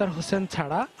আক্তার হোসেন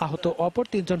ছাড়া আহত অপর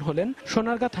 3 জন হলেন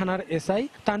সোনারগাঁ থানার এসআই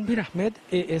তানভীর আহমেদ,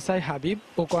 এএসআই হাবিব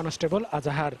ও কনস্টেবল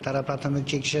আজাহার। তারা প্রাথমিক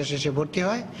চিকিৎসা শেষে ভর্তি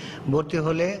হয়। ভর্তি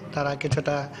হলে তারা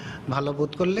কিছুটা ভালো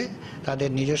বোধ করলে তাদের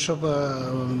নিজস্ব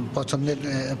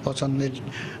পছন্দের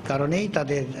কারণেই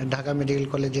তাদের ঢাকা মেডিকেল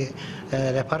কলেজে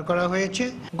রেফার করা হয়েছে।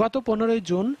 গত 15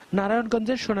 জুন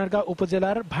নারায়ণগঞ্জের সোনারগাঁ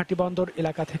উপজেলার ভাটিবন্দর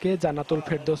এলাকা থেকে জান্নাতুল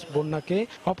ফেরদৌস বন্যাকে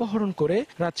অপহরণ করে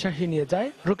রাজশাহী নিয়ে যায়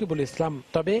রকিবুল ইসলাম।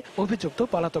 তবে অভিযুক্ত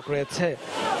পলাতক রয়েছে।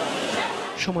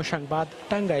 সময় সংবাদ,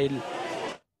 টাঙ্গাইল।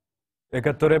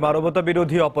 ৭১ মানবতা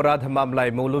বিরোধী অপরাধ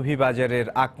মামলায় মৌলভীবাজারের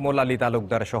আকমল আলী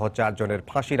তালুকদার সহ 4 জনের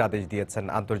ফাঁসির আদেশ দিয়েছেন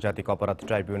আন্তর্জাতিক অপরাধ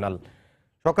ট্রাইব্যুনাল।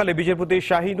 সকালে বিচারপতি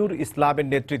শাহিনুর ইসলামের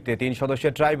নেতৃত্বে 3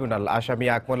 সদস্যের ট্রাইব্যুনাল আসামি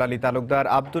আকমল আলী তালুকদার,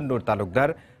 আব্দুল নূর তালুকদার,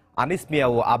 আনিস মিয়া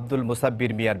ও আব্দুল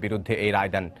মুসাব্বির মিয়ার বিরুদ্ধে এই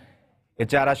রায় দেন। এ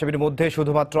 4 আসামির মধ্যে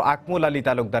শুধুমাত্র আকমল আলী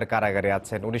তালুকদার কারাগারে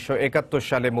আছেন। 1971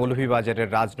 সালে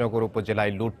মৌলভীবাজারের রাজনগর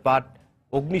উপজেলায় লুটপাট,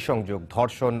 অগ্নিসংযোগ,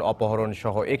 ধর্ষণ, অপহরণ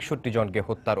সহ 61 জনকে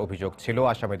হত্যার অভিযোগ ছিল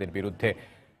আসামিদের বিরুদ্ধে।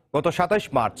 গত 27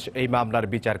 মার্চ এই মামলার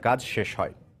বিচার কাজ শেষ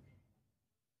হয়।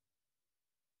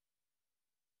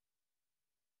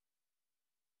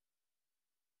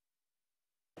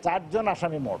 চারজন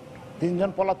আসামি মোট, 3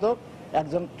 জন পলাতক, 1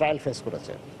 জন ট্রায়াল ফেস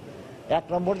করেছে। 1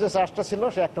 নম্বর যে চার্জটা ছিল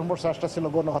সে 1 নম্বর চার্জটা ছিল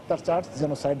গণহত্যার চার্জ,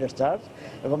 জেনোসাইডের চার্জ,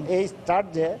 এবং এই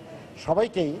চার্জে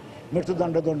সবাইকেই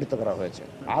মৃত্যুদণ্ডে দণ্ডিত করা হয়েছে।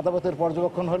 আদালতের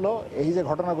পর্যবেক্ষণ হলো এই যে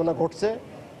ঘটনাগুলো ঘটছে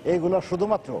এইগুলো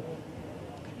শুধুমাত্র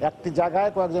একটি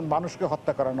জায়গায় কয়েকজন মানুষকে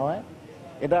হত্যা করা নয়,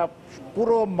 এটা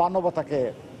পুরো মানবতাকে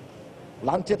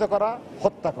লাঞ্ছিত করা,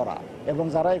 হত্যা করা, এবং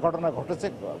যারা এই ঘটনা ঘটেছে,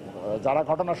 যারা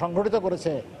ঘটনা সংঘটিত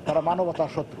করেছে তারা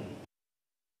মানবতার শত্রু।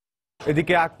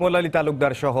 এদিকে আকমল আলী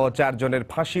তালুকদার সহ 4 জনের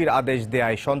ফাঁসির আদেশ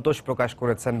দেয়ায় সন্তোষ প্রকাশ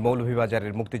করেছেন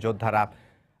মৌলভীবাজারের মুক্তিযোদ্ধারা।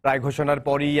 রায় ঘোষণার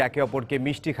পরই একে অপরকে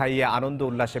মিষ্টি খাইয়ে আনন্দ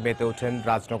উল্লাসে মেতে ওঠেন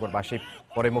রাজনগরবাসী।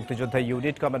 পরে মুক্তিযোদ্ধা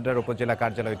ইউনিট কমান্ডার উপজেলা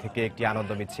কার্যালয় থেকে একটি আনন্দ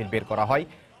মিছিল বের করা হয়।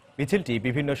 মিছিলটি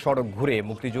বিভিন্ন সড়ক ঘুরে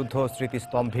মুক্তিযুদ্ধ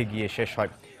স্মৃতিস্তম্ভে গিয়ে শেষ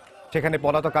হয়। সেখানে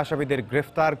পলাতক আসামিদের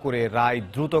গ্রেফতার করে রায়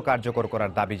দ্রুত কার্যকর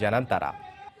করার দাবি জানান তারা।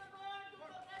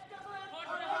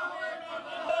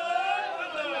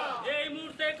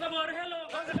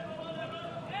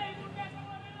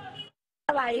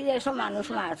 বাড়ির এসব মানুষ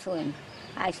মারছেন,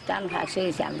 আইস্তান ফাঁসি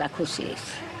হয়েছে, আমরা খুশি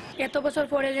হয়েছি। এত বছর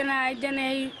পরে যেন আইজেন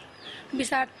এই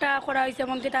বিচারটা করা হয়েছে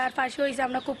এবং তার ফাঁসি হয়েছে,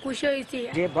 আমরা খুব খুশি হয়েছি।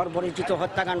 যে বর্বরিচিত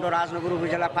হত্যাকাণ্ড রাজনগর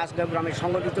উপজেলা 5 গ্রামে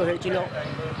সংঘটিত হয়েছিল,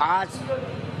 আজ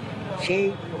সেই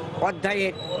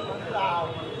অধ্যায়ের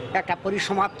একটা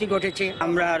পরিসমাপ্তি ঘটেছে।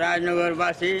 আমরা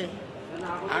রাজনগরবাসী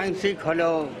আংশিক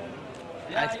হলেও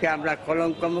আজকে আমরা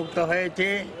কলঙ্কমুক্ত হয়েছে।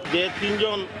 যে 3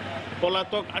 জন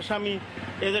পলাতক আসামি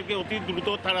এদেরকে অতি দ্রুত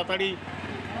তাড়াতাড়ি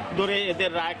ধরে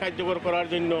এদের রায় কার্যকর করার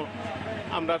জন্য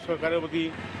আমরা সরকারের প্রতি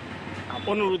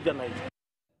অনুরোধ জানাই।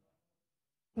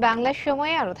 বাংলার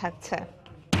সময় আরো থাকছে।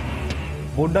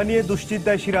 বন্যা নিয়ে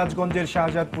দুশ্চিন্তায় সিরাজগঞ্জের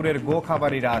শাহজাদপুরের গো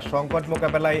খামারিরা সংকট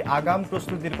মোকাবেলায় আগাম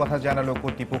প্রস্তুতির কথা জানালো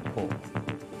কর্তৃপক্ষ।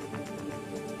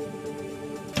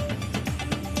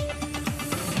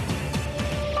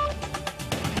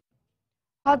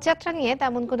 হজযাত্রা নিয়ে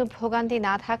তেমন কোনো ভোগান্তি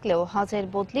না থাকলেও হজের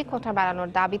বদলি কোটা বাড়ানোর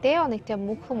দাবিতে অনেকটা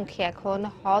মুখোমুখি এখন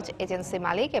হজ এজেন্সি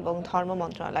মালিক এবং ধর্ম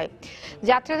মন্ত্রণালয়।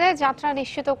 যাত্রীদের যাত্রা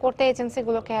নিশ্চিত করতে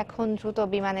এজেন্সিগুলোকে এখন দ্রুত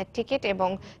বিমানের টিকিট এবং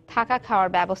থাকা খাওয়ার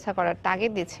ব্যবস্থা করার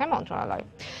তাগিদ দিচ্ছে মন্ত্রণালয়।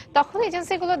 তখন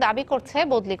এজেন্সিগুলো দাবি করছে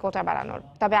বদলি কোটা বাড়ানোর,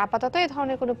 তবে আপাতত এই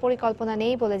ধরনের কোনো পরিকল্পনা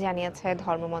নেই বলে জানিয়েছে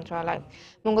ধর্ম মন্ত্রণালয়।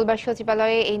 মঙ্গলবার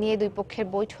সচিবালয়ে এই নিয়ে দুই পক্ষের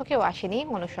বৈঠকেও আসেনি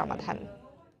কোনো সমাধান।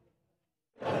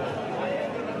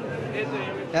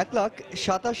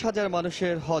 1,27,000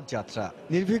 মানুষের হজ যাত্রা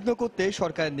নির্বিঘ্ন করতে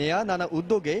সরকারের নেয়া নানা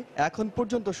উদ্যোগে এখন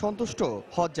পর্যন্ত সন্তুষ্ট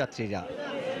হজ যাত্রীরা।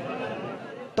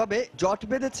 তবে জট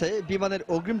বেঁধেছে বিমানের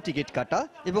অগ্রিম টিকিট কাটা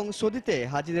এবং সৌদিতে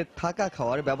হাজিদের থাকা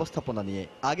খাওয়ার ব্যবস্থাপনা নিয়ে।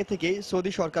 আগে থেকেই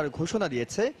সৌদি সরকার ঘোষণা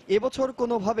দিয়েছে এবছর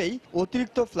কোনোভাবেই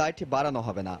অতিরিক্ত ফ্লাইট বাড়ানো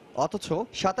হবে না, অথচ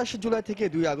 27 জুলাই থেকে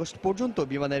 2 আগস্ট পর্যন্ত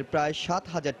বিমানের প্রায়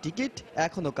 7,000 টিকিট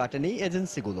এখনো কাটেনি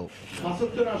এজেন্সিগুলো।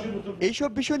 এইসব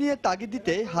বিষয় নিয়ে তাগিদ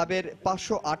দিতে হাবের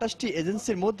 528টি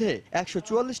এজেন্সির মধ্যে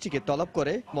 144টিকে তলব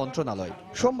করে মন্ত্রণালয়।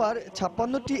 সোমবার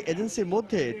 56টি এজেন্সির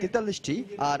মধ্যে 43টি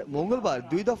আর মঙ্গলবার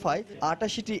 2 দফায়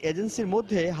 88টি এজেন্সির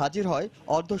মধ্যে হাজির হয়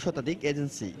অর্ধশতাধিক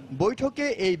এজেন্সি। বৈঠকে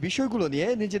এই বিষয়গুলো নিয়ে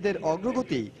নিজেদের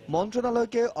অগ্রগতি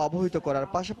মন্ত্রণালয়কে অবহিত করার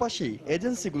পাশাপাশি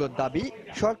এজেন্সিগুলোর দাবি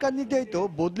সরকার নির্ধারিত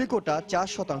বদলি কোটা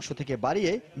 4% থেকে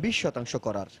বাড়িয়ে 20%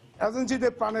 করার।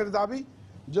 এজেন্সিদের প্রাণের দাবি,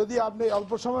 যদি আপনি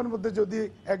অল্প সময়ের মধ্যে যদি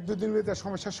 1-2 দিনের মধ্যে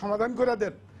সমস্যার সমাধান করে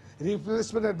দেন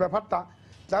রিপ্লেসমেন্টের ব্যাপারটা,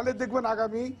 তাহলে দেখবেন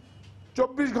আগামী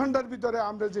 24 ঘন্টার ভিতরে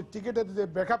আমরা যে টিকিটের যে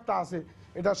ব্যাকআপটা আছে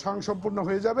এটা সম্পূর্ণ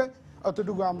হয়ে যাবে,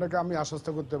 অতটুকু আমি আশ্বস্ত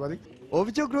করতে পারি।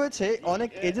 অভিযোগ রয়েছে অনেক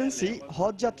এজেন্সি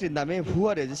হজ যাত্রীর নামে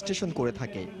ভুয়া রেজিস্ট্রেশন করে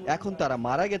থাকে। এখন তারা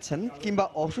মারা গেছেন কিংবা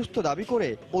অসুস্থ দাবি করে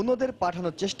অন্যদের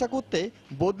পাঠানোর চেষ্টা করতে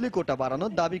বদলি কোটা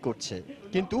বাড়ানোর দাবি করছে,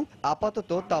 কিন্তু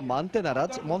আপাতত তা মানতে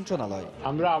নারাজ মন্ত্রণালয়।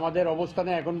 আমরা আমাদের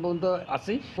অবস্থানে এখন পর্যন্ত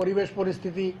আছি, পরিবেশ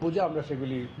পরিস্থিতি বুঝে আমরা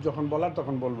সেগুলি যখন বলার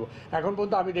তখন বলবো। এখন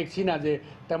পর্যন্ত আমি দেখছি না যে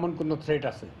তেমন কোনো থ্রেট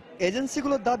আছে।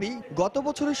 এজেন্সিগুলোর দাবি গত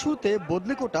বছরের শুরুতে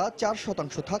বদলি কোটা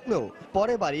 4% থাকলেও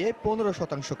পরে বাড়িয়ে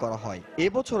 15% করা হয়।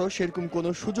 এবছরও সেরকম কোনো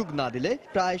সুযোগ না দিলে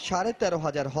প্রায়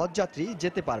 13,500 হজ যাত্রী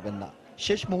যেতে পারবেন না।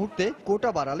 শেষ মুহূর্তে কোটা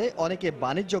বাড়ালে অনেকে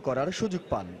বাণিজ্য করার সুযোগ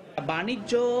পান।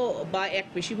 বাণিজ্য বা এক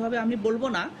পেশিভাবে আমি বলবো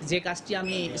না, যে কাজটি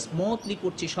আমি স্মুথলি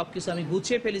করছি, সবকিছু আমি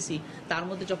গুছিয়ে ফেলেছি, তার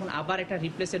মধ্যে যখন আবার একটা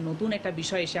রিপ্লেসের নতুন একটা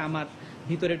বিষয় এসে আমার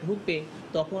ভিতরে ঢুকবে,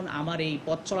 তখন আমার এই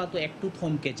পথ চলা তো একটু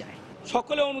থমকে যায়।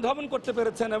 সকলে অনুধাবন করতে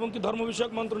পেরেছেন এবং কি ধর্ম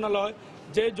বিষয়ক মন্ত্রণালয়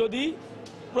যে যদি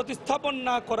প্রতিস্থাপন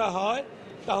না করা হয়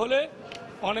তাহলে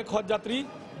অনেক হজযাত্রী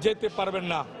যেতে পারবেন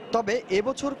না। তবে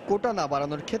এবছর কোটা না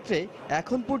বাড়ানোর ক্ষেত্রে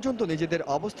এখন পর্যন্ত নিজেদের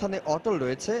অবস্থানে অটল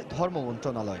রয়েছে ধর্ম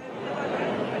মন্ত্রণালয়।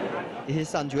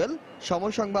 ইহসান জুয়েল,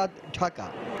 সময় সংবাদ, ঢাকা।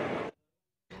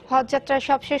 হজযাত্রার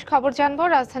সবশেষ খবর জানবো।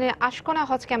 রাজধানীর আশকোনা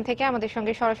হজ ক্যাম্প থেকে আমাদের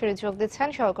সঙ্গে সরাসরি যোগ দিচ্ছেন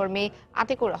সহকর্মী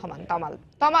আতিকুর রহমান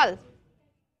তমাল।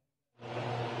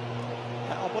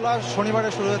 অপলা শনিবারে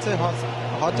শুরু হয়েছে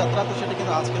হজ যাত্রা, তো সেটি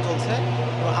কিন্তু আজকে চলছে।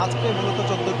 তো আজকে মূলত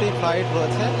 14টি ফ্লাইট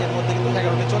রয়েছে, এর মধ্যে কিন্তু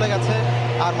 11টি চলে গেছে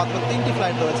আর মাত্র 3টি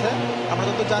ফ্লাইট রয়েছে। আমরা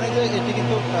যত জানি যে এটি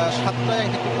কিন্তু 7টায়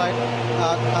একটি ফ্লাইট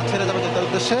ছেড়ে যাবে জেদ্দার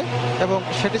উদ্দেশ্যে, এবং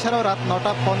সেটি ছাড়াও রাত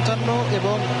 9:55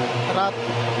 এবং রাত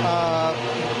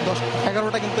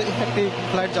 11টা কিন্তু একটি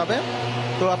ফ্লাইট যাবে।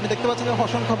 তো আপনি দেখতে পাচ্ছেন যে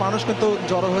অসংখ্য মানুষ কিন্তু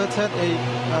জড়ো হয়েছেন এই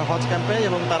হজ ক্যাম্পে,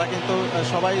 এবং তারা কিন্তু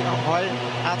সবাই হয়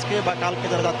আজকে বা কালকে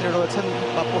যারা যাত্রী রয়েছেন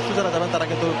বা পরশু যারা যাবেন তারা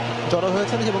কিন্তু জড়ো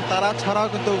হয়েছেন, এবং তারা ছাড়াও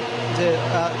কিন্তু যে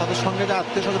তাদের সঙ্গে যে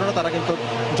আত্মীয় স্বজনরা তারা কিন্তু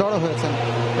জড়ো হয়েছেন।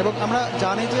 এবং আমরা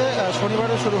জানি যে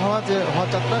শনিবারে শুরু হওয়া যে হজ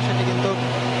যাত্রা সেটি কিন্তু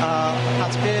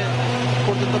আজকে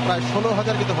পর্যন্ত প্রায়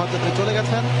 16,000 কিন্তু হজযাত্রী চলে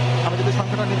গেছেন। আমি যদি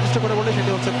সংখ্যাটা নির্দিষ্ট করে বলি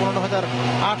সেটি হচ্ছে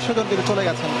 15,800 জন কিন্তু চলে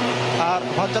গেছেন। আর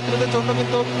হজযাত্রীদের জন্য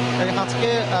কিন্তু আজকে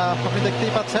আপনি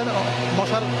দেখতেই পাচ্ছেন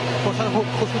মশার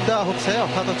ওষুধ দেওয়া হচ্ছে,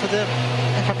 অর্থাৎ হচ্ছে যে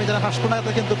আপনি যারা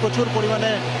হাসপাতালে কিন্তু প্রচুর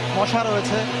পরিমাণে মশা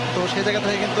রয়েছে, তো সেই জায়গা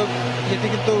থেকে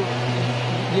কিন্তু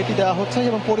এটি দেওয়া হচ্ছে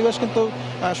এবং পরিবেশ কিন্তু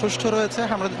সুষ্ঠু রয়েছে।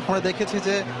 আমরা দেখেছি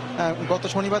যে গত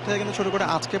শনিবার থেকে কিন্তু শুরু করে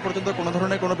আজকে পর্যন্ত কোনো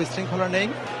ধরনের কোনো বিশৃঙ্খলা নেই,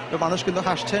 তো মানুষ কিন্তু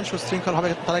হাসছেন, সুশৃঙ্খলভাবে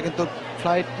তারা কিন্তু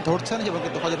ফ্লাইট ধরছেন এবং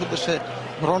কিন্তু হজের উদ্দেশ্যে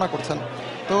রওনা করছেন।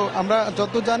 তো আমরা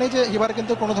যতদূর জানি যে এবার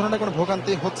কিন্তু কোনো ধরনের কোনো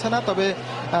ভোগান্তি হচ্ছে না, তবে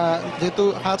যেহেতু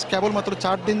আজ কেবলমাত্র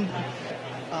 4 দিন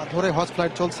ধরে হজ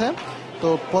ফ্লাইট চলছে, তো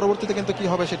পরবর্তীতে কিন্তু কি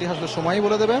হবে সেটি আসলে সময়ই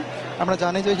বলে দেবে। আমরা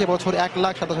জানি যে এবছর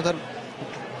 1,27,000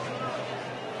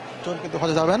 জন কিন্তু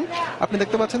হজে যাবেন। আপনি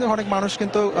দেখতে পাচ্ছেন যে অনেক মানুষ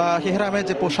কিন্তু ইহরামের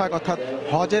যে পোশাক অর্থাৎ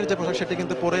হজের যে পোশাক সেটি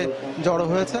কিন্তু পরে জড়ো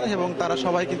হয়েছে, এবং তারা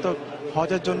সবাই কিন্তু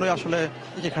হজের জন্যই আসলে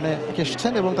এখানে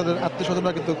এসেছেন এবং তাদের আত্মীয়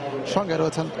স্বজনরা কিন্তু সঙ্গে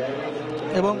রয়েছেন।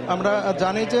 এবং আমরা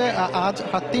জানি যে আজ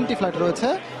 3টি ফ্লাইট রয়েছে,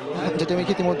 যেটি আমি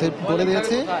ইতিমধ্যে বলে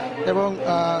দিয়েছি, এবং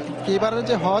এবারের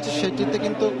যে হজ সেটিতে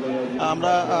কিন্তু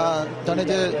আমরা জানি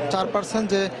যে 4%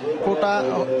 যে কোটা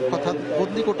অর্থাৎ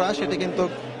বদলি কোটা সেটি কিন্তু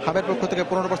হাবের পক্ষ থেকে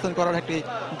 15% করার একটি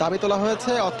দাবি তোলা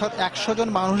হয়েছে। অর্থাৎ 100 জন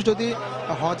মানুষ যদি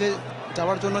হজে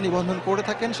যাওয়ার জন্য নিবন্ধন করে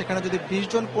থাকেন, সেখানে যদি 20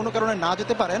 জন কোনো কারণে না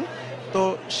যেতে পারেন, তো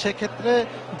সেক্ষেত্রে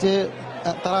যে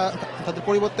তারা তাদের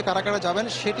পরিবর্তে কারা কারা যাবেন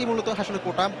সেটি মূলত আসলে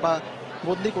কোটা বা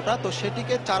বদলি কোটা, তো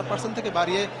সেটিকে 4% থেকে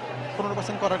বাড়িয়ে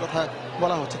 15% করার কথা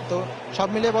বলা হচ্ছে। তো সব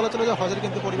মিলিয়ে বলা চলে যে হজের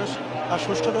কিন্তু পরিবেশ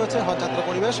সুষ্ঠু রয়েছে, হজ যাত্রা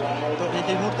পরিবেশ। তো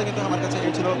এই মুহূর্তে কিন্তু আমার কাছে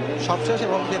এই ছিল সবশেষ,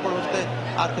 এবং এর পরবর্তীতে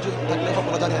আর কিছু থাকলে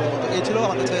অপলা জানিয়ে দেবো। তো এই ছিল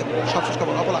আমার কাছে সবশেষ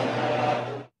খবর। অপলা,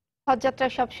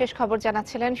 হজযাত্রার সবশেষ খবর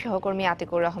জানাচ্ছিলেন সহকর্মী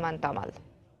আতিকুর রহমান তমাল।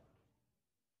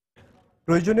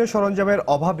 প্রয়োজনীয় সরঞ্জামের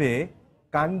অভাবে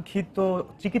কাঙ্ক্ষিত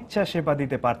চিকিৎসা সেবা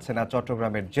দিতে পারছে না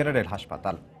চট্টগ্রামের জেনারেল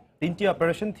হাসপাতাল। 3টি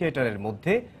অপারেশন থিয়েটারের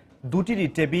মধ্যে 2টিরই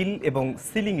টেবিল এবং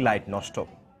সিলিং লাইট নষ্ট।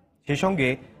 সেই সঙ্গে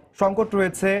সংকট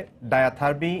রয়েছে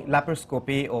ডায়াথার্মি,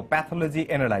 ল্যাপারোস্কোপি ও প্যাথোলজি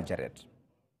অ্যানালাইজারের।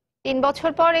 3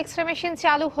 বছর পর এক্সরে মেশিন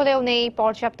চালু হলেও নেই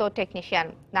পর্যাপ্ত টেকনিশিয়ান।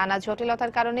 নানা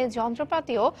জটিলতার কারণে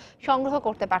যন্ত্রপাতিও সংগ্রহ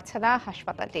করতে পারছে না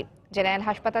হাসপাতালটি। জেনারেল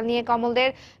হাসপাতাল নিয়ে কমলদের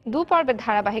 2 পর্বের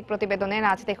ধারাবাহিক প্রতিবেদনের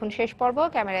আজ দেখুন শেষ পর্ব।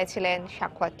 ক্যামেরায় ছিলেন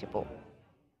সাক্ষাৎ টিপু।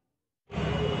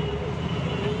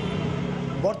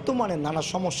 বর্তমানে নানা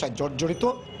সমস্যায় জর্জরিত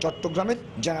চট্টগ্রামের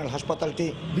জেনারেল হাসপাতালটি,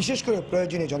 বিশেষ করে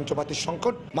প্রয়োজনীয় যন্ত্রপাতির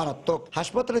সংকট মারাত্মক।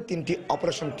 হাসপাতালের 3টি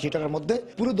অপারেশন থিয়েটারের মধ্যে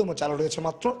পুরোদম চালু রয়েছে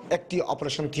মাত্র 1টি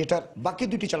অপারেশন থিয়েটার, বাকি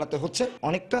 2টি চালাতে হচ্ছে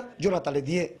অনেকটা জোড়াতালি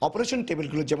দিয়ে। অপারেশন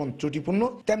টেবিলগুলো যেমন ত্রুটিপূর্ণ,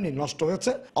 তেমনি নষ্ট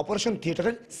হয়েছে অপারেশন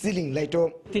থিয়েটারের সিলিং লাইটও।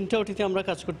 3টা ওটিতে আমরা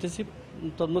কাজ করতেছি,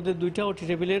 তার মধ্যে 2টা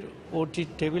ওটি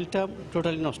টেবিলটা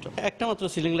টোটালি নষ্ট, একটা মাত্র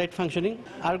সিলিং লাইট ফাংশনিং,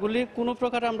 আরগুলি কোনো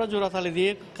প্রকার আমরা জোড়াতালি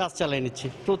দিয়ে কাজ চালিয়ে নিচ্ছি।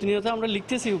 প্রতিনিয়ত আমরা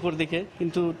লিখতেছি উপর দিকে,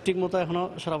 কিন্তু ঠিকমতো এখনো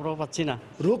সরবরাহ পাচ্ছি না।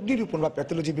 রোগ নিরূপণ বা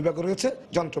প্যাথোলজি বিভাগে রয়েছে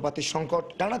যন্ত্রপাতির সংকট।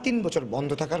 টানা 3 বছর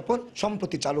বন্ধ থাকার পর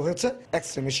সম্প্রতি চালু হয়েছে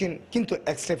এক্সরে মেশিন, কিন্তু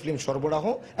এক্সরে ফিল্ম সরবরাহ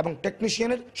এবং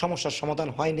টেকনিশিয়ানের সমস্যার সমাধান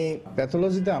হয়নি।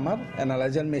 প্যাথোলজিতে আমার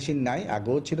অ্যানালাইজার মেশিন নাই,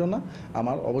 আগেও ছিল না।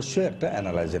 আমার অবশ্যই একটা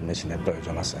অ্যানালাইজার মেশিনের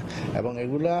প্রয়োজন আছে, এবং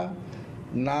এগুলা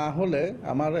না হলে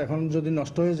আমার এখন যদি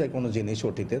নষ্ট হয়ে যায় কোনো জিনিস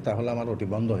ওটিতে, তাহলে আমার ওটি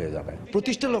বন্ধ হয়ে যাবে।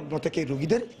 প্রতিষ্ঠা লগ্ন থেকে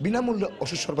রোগীদের বিনামূল্যে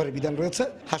ওষুধ সরবরাহের বিধান রয়েছে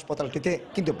হাসপাতালটিতে,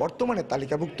 কিন্তু বর্তমানে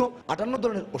তালিকাভুক্ত 58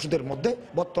 ধরনের ওষুধের মধ্যে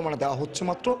বর্তমানে দেওয়া হচ্ছে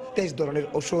মাত্র 23 ধরনের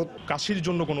ওষুধ। কাশির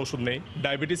জন্য কোনো ওষুধ নেই,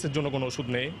 ডায়াবেটিসের জন্য কোনো ওষুধ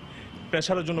নেই,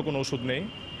 প্রেশারের জন্য কোনো ওষুধ নেই,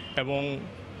 এবং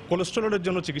কোলেস্টেরলের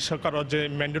জন্য চিকিৎসা করার যে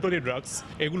ম্যান্ডেটরি ড্রাগস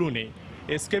এগুলো নেই।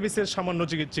 এসকেবিসের সামান্য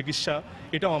চিকিৎসা,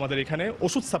 এটাও আমাদের এখানে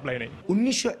ওষুধ সাপ্লাই নেই।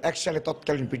 1901 সালে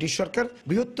তৎকালীন ব্রিটিশ সরকার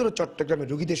বৃহত্তর চট্টগ্রামের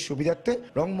রোগীদের সুবিধার্থে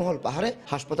রংমহল পাহাড়ে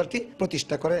হাসপাতালটি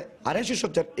প্রতিষ্ঠা করে। 250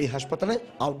 শয্যার এই হাসপাতালে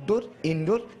আউটডোর,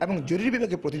 ইনডোর এবং জরুরি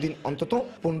বিভাগে প্রতিদিন অন্তত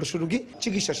 1500 রোগী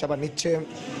চিকিৎসা সেবা নিচ্ছে।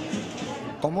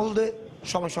 কমল দে,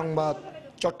 সময় সংবাদ,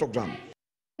 চট্টগ্রাম।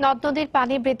 নদ নদীর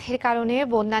পানি বৃদ্ধির কারণে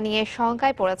বন্যা নিয়ে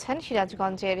শঙ্কায় পড়েছেন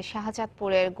সিরাজগঞ্জের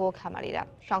শাহজাদপুরের গো খামারিরা।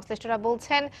 সংশ্লিষ্টরা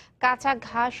বলছেন, কাঁচা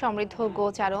ঘাস সমৃদ্ধ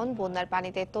গোচারণ বন্যার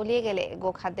পানিতে তলিয়ে গেলে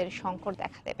গোখাদ্যের সংকট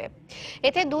দেখা দেবে।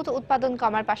 এতে দুধ উৎপাদন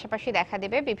কমার পাশাপাশি দেখা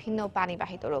দেবে বিভিন্ন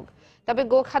পানিবাহিত রোগ। তবে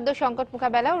গোখাদ্য সংকট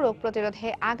মোকাবেলা ও রোগ প্রতিরোধে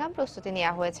আগাম প্রস্তুতি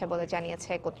নেওয়া হয়েছে বলে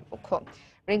জানিয়েছে কর্তৃপক্ষ।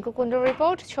 রিঙ্কু কুণ্ডুর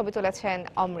রিপোর্ট, ছবি তুলেছেন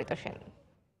অমৃত সেন।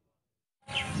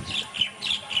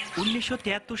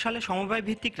 1973 সালে সমবায়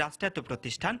ভিত্তিক রাষ্ট্রায়ত্ত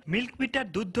প্রতিষ্ঠান মিল্ক বিটার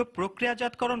দুগ্ধ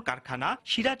প্রক্রিয়াজাতকরণ কারখানা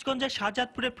সিরাজগঞ্জের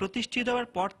শাহজাদপুরে প্রতিষ্ঠিত হওয়ার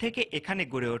পর থেকে এখানে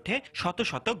গড়ে ওঠে শত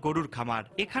শত গরুর খামার।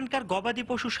 এখানকার গবাদি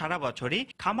পশু সারা বছরই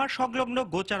খামার সংলগ্ন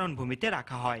গোচারণ ভূমিতে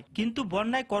রাখা হয়, কিন্তু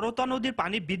বন্যায় করতা নদীর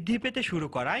পানি বৃদ্ধি পেতে শুরু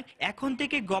করায় এখন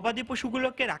থেকে গবাদি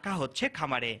পশুগুলোকে রাখা হচ্ছে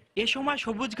খামারে। এ সময়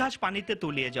সবুজ ঘাস পানিতে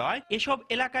তলিয়ে যাওয়ায় এসব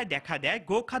এলাকায় দেখা দেয়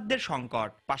গোখাদ্যের সংকট।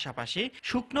 পাশাপাশি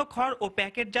শুকনো খড় ও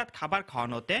প্যাকেটজাত খাবার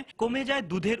খাওয়ানোতে কমে যায়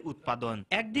দুধের উৎপাদন।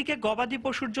 একদিকে গবাদি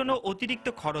পশুর জন্য অতিরিক্ত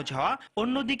খরচ হওয়া,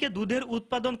 অন্যদিকে দুধের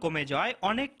উৎপাদন কমে যাওয়ায়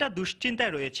অনেকটা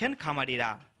দুশ্চিন্তায় রয়েছেন খামারিরা।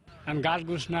 ঘাস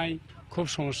ঘুষ নাই, খুব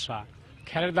সমস্যা,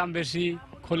 খেরের দাম বেশি,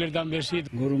 খোলের দাম বেশি,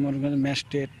 গরু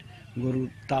ম্যাস্টেট, গরুর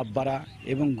তাপ বাড়া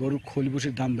এবং গরুর খোল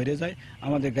ভুষির দাম বেড়ে যায়,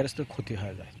 আমাদের গ্যারেজ তো ক্ষতি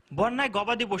হয়ে যায়। বন্যায়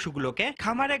গবাদি পশুগুলোকে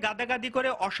খামারে গাদাগাদি করে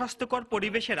অস্বাস্থ্যকর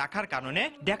পরিবেশে রাখার কারণে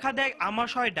দেখা দেয়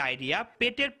আমাশয়, ডায়রিয়া,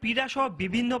 পেটের পীড়া সহ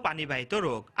বিভিন্ন পানিবাহিত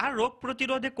রোগ। আর রোগ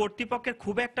প্রতিরোধে কর্তৃপক্ষের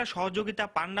খুব একটা সহযোগিতা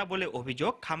পান না বলে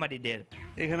অভিযোগ খামারিদের।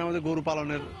 এখানে আমাদের গরু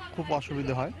পালনের খুব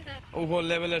অসুবিধা হয়। উপর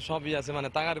লেভেলের সবই আছে, মানে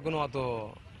টাকার কোনো অত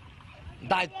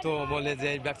দায়িত্ব বলে যে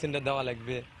ভ্যাকসিনটা দেওয়া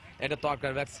লাগবে, এটা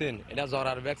তরকার ভ্যাকসিন, এটা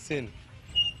জ্বরার ভ্যাকসিন,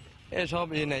 এসব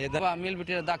নেই। মিল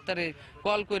বিটির ডাক্তারে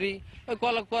কল করি,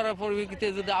 কল করার পরিপ্রেক্ষিতে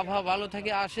যদি আবহাওয়া ভালো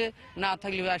থাকে আসে, না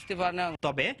থাকলে আসতে পারে না।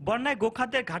 তবে বন্যায়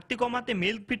গোখাদ্যের ঘাটতি কমাতে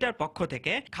মিল্ক বিটার পক্ষ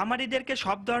থেকে খামারিদেরকে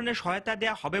সব ধরনের সহায়তা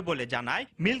দেওয়া হবে বলে জানায়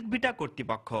মিল্ক বিটা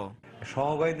কর্তৃপক্ষ।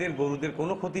 সমবায়ীদের গরুদের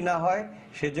কোনো ক্ষতি না হয়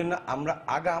সেজন্য আমরা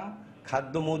আগাম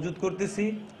খাদ্য মজুদ করতেছি,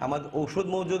 আমাদের ঔষধ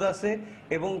মজুদ আছে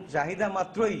এবং চাহিদা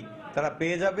মাত্রই তারা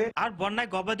পেয়ে যাবে। আর বন্যায়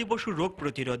গবাদি পশুর রোগ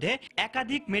প্রতিরোধে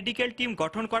একাধিক মেডিকেল টিম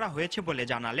গঠন করা হয়েছে বলে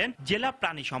জানালেন জেলা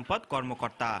প্রাণী সম্পদ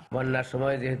কর্মকর্তা। বন্যার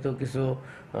সময় যেহেতু কিছু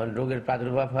রোগের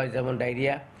প্রাদুর্ভাব হয়, যেমন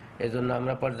ডায়রিয়া, এজন্য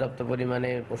আমরা পর্যাপ্ত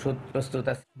পরিমাণে ওষুধ প্রস্তুত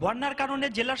আছি। বন্যার কারণে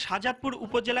জেলার শাহজাদপুর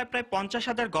উপজেলায় প্রায়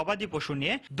 50,000 গবাদি পশু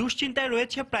নিয়ে দুশ্চিন্তায়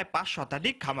রয়েছে প্রায় 5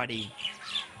 শতাধিক খামারি।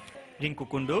 রিঙ্কু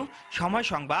কুন্ডু, সময়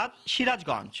সংবাদ,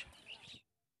 সিরাজগঞ্জ।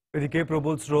 এদিকে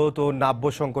প্রবল স্রোত ও নাব্য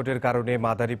সংকটের কারণে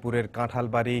মাদারীপুরের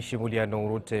কাঁঠালবাড়ি শিমুলিয়া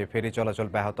নৌরুটে ফেরি চলাচল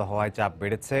ব্যাহত হওয়ায় চাপ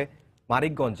বেড়েছে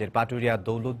মানিকগঞ্জের পাটুরিয়া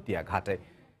দৌলতদিয়া ঘাটে।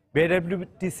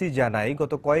 বিআরডব্লিউটিসি জানায়,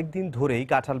 গত কয়েকদিন ধরেই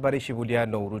কাঁঠালবাড়ি শিমুলিয়া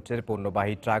নৌরুটের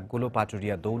পণ্যবাহী ট্রাকগুলো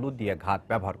পাটুরিয়া দৌলতদিয়া ঘাট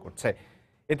ব্যবহার করছে।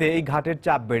 এতে এই ঘাটের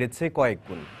চাপ বেড়েছে কয়েক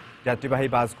গুণ। যাত্রীবাহী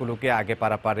বাসগুলোকে আগে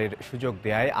পারাপারের সুযোগ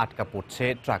দেয়ায় আটকা পড়ছে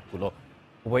ট্রাকগুলো।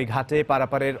 উভয় ঘাটে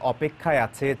পারাপারের অপেক্ষায়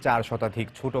আছে 4 শতাধিক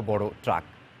ছোট বড় ট্রাক।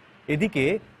 এদিকে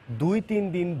 2-3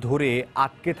 দিন ধরে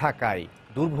আটকে থাকায়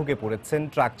দুর্ভোগে পড়েছেন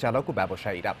ট্রাক চালক ও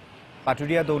ব্যবসায়ীরা।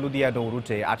 পাটুরিয়া দৌলতদিয়া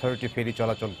নৌরুটে 18টি ফেরি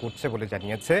চলাচল করছে বলে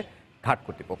জানিয়েছে ঘাট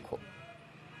কর্তৃপক্ষ।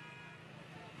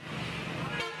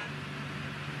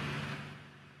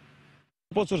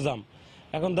 প্রচুর জাম,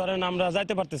 এখন ধরেন আমরা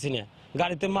যাইতে পারতেছি না,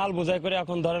 গাড়িতে মাল বোঝাই করে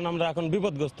এখন ধরেন আমরা এখন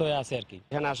বিপদগ্রস্ত হয়ে আছি আর কি।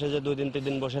 এখানে আসে যে 2-3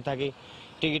 দিন বসে থাকি,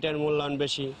 টিকিটের মূল্যায়ন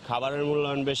বেশি, খাবারের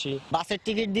মূল্যায়ন বেশি। বাসের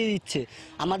টিকিট দিয়ে দিচ্ছে,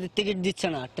 আমাদের টিকিট দিচ্ছে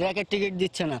না, ট্রাকের টিকিট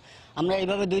দিচ্ছে না। আমরা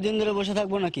এইভাবে 2 দিন ধরে বসে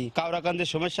থাকবো নাকি?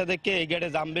 কাউরাকান্দির সমস্যা দেখে এই গেটে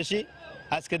জাম বেশি,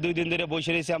 আজকে 2 দিন ধরে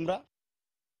বসে রয়েছি আমরা।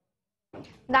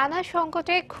 নানা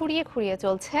সংকটে খুঁড়িয়ে খুঁড়িয়ে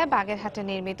চলছে বাগেরহাটে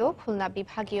নির্মিত খুলনা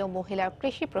বিভাগীয় মহিলা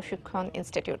কৃষি প্রশিক্ষণ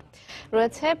ইনস্টিটিউট।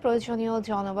 রয়েছে প্রয়োজনীয়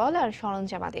জনবল আর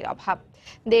সরঞ্জামাদির অভাব।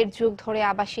 1.5 যুগ ধরে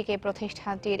আবাসিক এই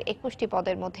প্রতিষ্ঠানটির 21টি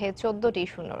পদের মধ্যে 14টি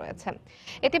শূন্য রয়েছে।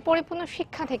 এতে পরিপূর্ণ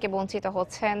শিক্ষা থেকে বঞ্চিত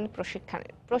হচ্ছেন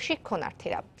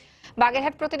প্রশিক্ষণার্থীরা।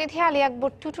 বাগেরহাট প্রতিনিধি আলী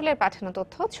আকবর টুটুলের পাঠানো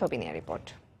তথ্য, ছবি নিয়ে রিপোর্ট।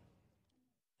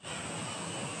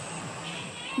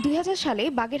 2000 সালে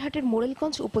বাগেরহাটের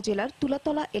মোরেলগঞ্জ উপজেলার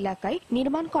তুলাতলা এলাকায়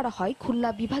নির্মাণ করা হয়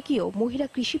খুলনা বিভাগীয় মহিলা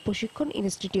কৃষি প্রশিক্ষণ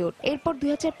ইনস্টিটিউট। এরপর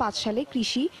 2005 সালে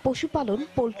কৃষি, পশুপালন,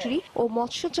 পোল্ট্রি ও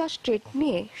মৎস্য চাষ ট্রেড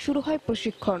নিয়ে শুরু হয়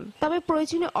প্রশিক্ষণ। তবে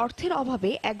প্রয়োজনীয় অর্থের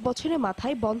অভাবে 1 বছরের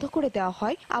মাথায় বন্ধ করে দেওয়া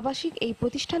হয় আবাসিক এই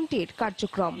প্রতিষ্ঠানটির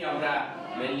কার্যক্রম।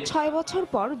 6 বছর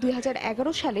পর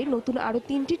 2011 সালে নতুন আরো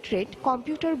 3টি trade,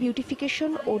 computer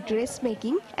beautification O dress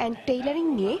making and tailoring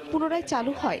নিয়ে পুনরায়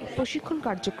চালু হয় প্রশিক্ষণ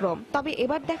কার্যক্রম। তবে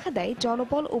এবার দেখা দেয়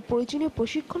জনবল ও প্রয়োজনীয়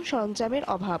প্রশিক্ষণ সরঞ্জামের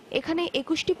অভাব। এখানে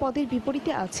 21টি পদের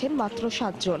বিপরীতে আছেন মাত্র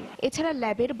 7 জন। এছাড়া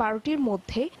ল্যাবের 12টির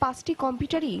মধ্যে 5টি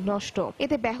কম্পিউটারই নষ্ট।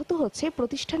 এতে ব্যাহত হচ্ছে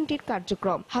প্রতিষ্ঠানটির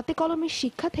কার্যক্রম। হাতে কলমের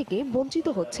শিক্ষা থেকে বঞ্চিত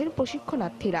হচ্ছেন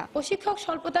প্রশিক্ষণার্থীরা। প্রশিক্ষক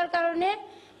স্বল্পতার কারণে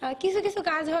কিছু কিছু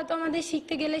কাজ হয়তো আমাদের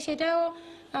শিখতে গেলে সেটাও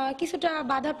কিছুটা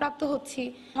বাধাপ্রাপ্ত হচ্ছি।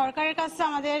 সরকারের কাছে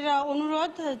আমাদের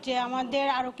অনুরোধ যে আমাদের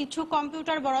আরো কিছু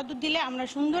কম্পিউটার বরাদ্দ দিলে আমরা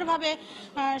সুন্দরভাবে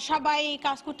সবাই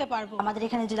কাজ করতে পারবো। আমাদের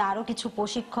এখানে যদি আরো কিছু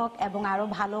প্রশিক্ষক এবং আরো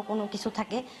ভালো কোনো কিছু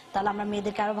থাকে তাহলে আমরা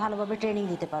মেয়েদেরকে আরো ভালোভাবে ট্রেনিং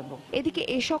দিতে পারবো। এদিকে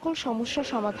এই সকল সমস্যা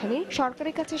সমাধানে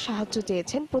সরকারের কাছে সাহায্য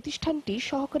চেয়েছেন প্রতিষ্ঠানটির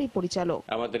সহকারী পরিচালক।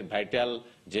 আমাদের ভাইটাল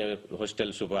যে hostel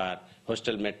super,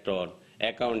 hostel matron,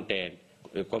 accountant,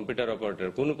 computer operator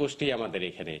কোনো পোস্টই আমাদের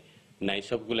এখানে নাই,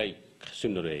 সবগুলাই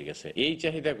শূন্য রয়ে গেছে। এই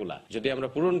চাহিদাগুলা যদি আমরা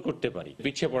পূরণ করতে পারি,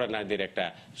 পিছিয়ে পড়া নারীদের একটা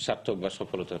সার্থক বা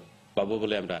সফলতা পাবো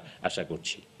বলে আমরা আশা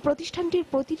করছি। প্রতিষ্ঠানটির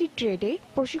প্রতিটি ট্রেডে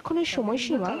প্রশিক্ষণের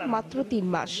সময়সীমা মাত্র 3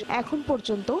 মাস। এখন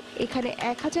পর্যন্ত এখানে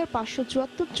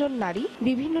 1574 জন নারী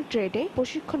বিভিন্ন ট্রেডে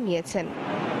প্রশিক্ষণ নিয়েছেন।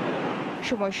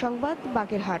 সময় সংবাদ,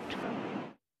 বাগেরহাট।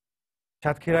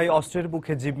 সাতক্ষীরায় অস্ত্রের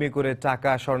মুখে জিম্মি করে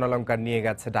টাকা, স্বর্ণালংকার নিয়ে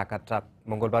গেছে ডাকাতরা।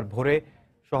 মঙ্গলবার ভোরে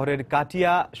শহরের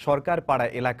কাটিয়া সরকার পাড়া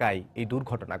এলাকায় এই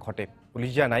দুর্ঘটনা ঘটে।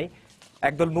 পুলিশ জানায়,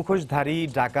 একদল মুখোশধারী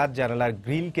ডাকাত জানালার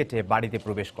গ্রিল কেটে বাড়িতে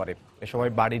প্রবেশ করে। এ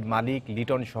সময় বাড়ির মালিক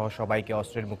লিটন সহ সবাইকে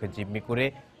অস্ত্রের মুখে জিম্মি করে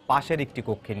পাশের একটি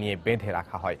কক্ষে নিয়ে বেঁধে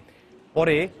রাখা হয়।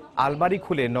 পরে আলমারি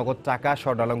খুলে নগদ টাকা,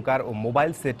 স্বর্ণালংকার ও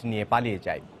মোবাইল সেট নিয়ে পালিয়ে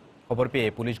যায়। খবর পেয়ে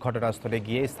পুলিশ ঘটনাস্থলে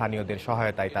গিয়ে স্থানীয়দের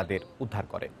সহায়তায় তাদের উদ্ধার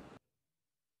করে।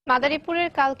 মাদারীপুরের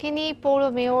কালকিনি পৌর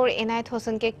মেয়র এনায়েত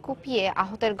হোসেনকে কুপিয়ে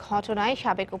আহতের ঘটনায়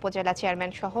সাবেক উপজেলা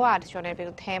চেয়ারম্যান সহ 8 জনের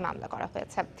বিরুদ্ধে মামলা করা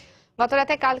হয়েছে।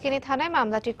 গতরাতে কালকিনি থানায়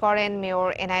মামলাটি করেন মেয়র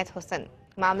এনায়েত হোসেন।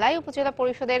 মামলায় উপজেলা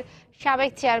পরিষদের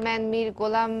সাবেক চেয়ারম্যান মীর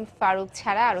গোলাম ফারুক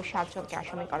ছাড়া আরো 7 জনকে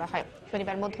আসামি করা হয়।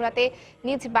 শনিবার মধ্যরাতে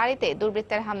নিজ বাড়িতে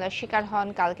দুর্বৃত্তের হামলার শিকার হন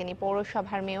কালকিনি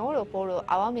পৌরসভার মেয়র ও পৌর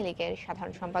আওয়ামী লীগের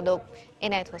সাধারণ সম্পাদক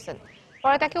এনায়েত হোসেন।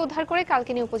 পরে তাকে উদ্ধার করে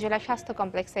কালকিনি উপজেলা স্বাস্থ্য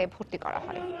কমপ্লেক্সে ভর্তি করা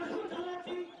হয়।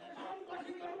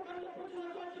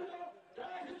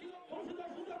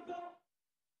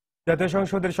 জাতীয়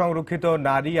সংসদের সংরক্ষিত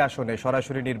নারী আসনে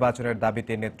সরাসরি নির্বাচনের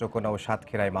দাবিতে নেত্রকোনা ও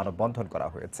সাতক্ষীরায় মানববন্ধন করা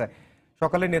হয়েছে।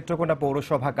 সকালে নেত্রকোনা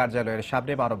পৌরসভা কার্যালয়ের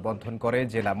সামনে মানববন্ধন করে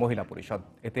জেলা মহিলা পরিষদ।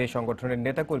 এতে সংগঠনের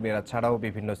নেতাকর্মীরা ছাড়াও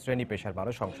বিভিন্ন শ্রেণী পেশার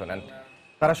মানুষ অংশ নেন।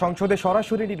 তারা সংসদে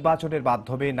সরাসরি নির্বাচনের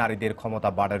মাধ্যমে নারীদের ক্ষমতা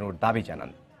বাড়ানোর দাবি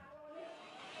জানান।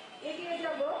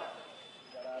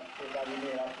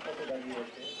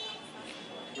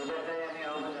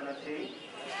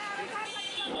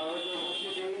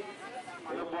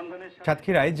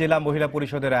 সাতক্ষীরায় জেলা মহিলা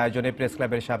পরিষদের আয়োজনে প্রেস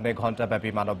ক্লাবের সামনে ঘণ্টাব্যাপী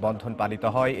মানববন্ধন পালিত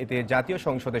হয়। এতে জাতীয়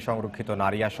সংসদে সংরক্ষিত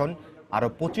নারী আসন আরও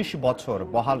 25 বছর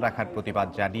বহাল রাখার প্রতিবাদ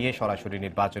জানিয়ে সরাসরি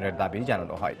নির্বাচনের দাবি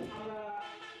জানানো হয়।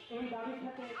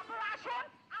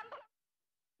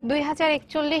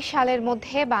 2041 সালের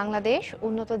মধ্যে বাংলাদেশ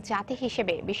উন্নত জাতি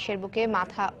হিসেবে বিশ্বের বুকে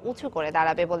মাথা উঁচু করে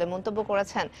দাঁড়াবে বলে মন্তব্য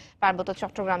করেছেন পার্বত্য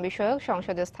চট্টগ্রাম বিষয়ক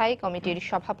সংসদীয় স্থায়ী কমিটির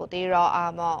সভাপতি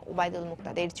উবাইদুল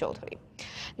মুক্তাদির চৌধুরী।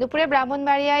 দুপুরে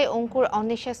ব্রাহ্মণবাড়িয়ায় অঙ্কুর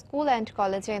অন্বেষা স্কুল অ্যান্ড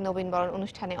কলেজে নবীনবরণ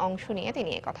অনুষ্ঠানে অংশ নিয়ে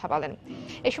তিনি কথা বলেন।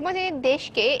 এ সময় তিনি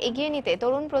দেশকে এগিয়ে নিতে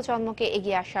তরুণ প্রজন্মকে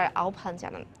এগিয়ে আসার আহ্বান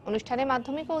জানান। অনুষ্ঠানে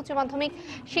মাধ্যমিক ও উচ্চ মাধ্যমিক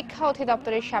শিক্ষা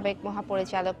অধিদপ্তরের সাবেক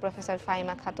মহাপরিচালক প্রফেসর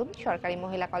ফাইমা খাতুন, সরকারি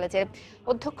মহিলা কলেজের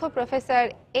অধ্যক্ষ প্রফেসর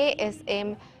ASM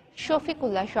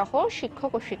শফিকুল্লাহ সহ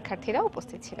শিক্ষক ও শিক্ষার্থীরা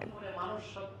উপস্থিত ছিলেন।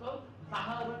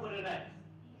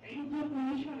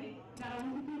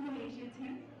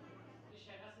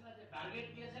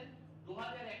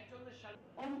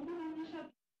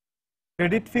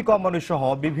 ক্রেডিট ফি কমানো সহ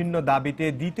বিভিন্ন দাবিতে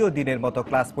দ্বিতীয় দিনের মতো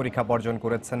ক্লাস পরীক্ষা বর্জন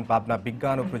করেছেন পাবনা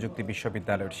বিজ্ঞান ও প্রযুক্তি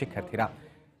বিশ্ববিদ্যালয়ের শিক্ষার্থীরা।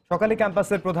 সকালে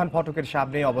ক্যাম্পাসের প্রধান ফটকের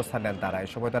সামনে অবস্থান নেন তারা। এ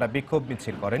সময় তারা বিক্ষোভ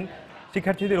মিছিল করেন।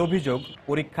 শিক্ষার্থীদের অভিযোগ,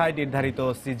 পরীক্ষায় নির্ধারিত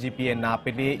CGPA না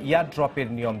পেলে ইয়ার ড্রপের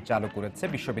নিয়ম চালু করেছে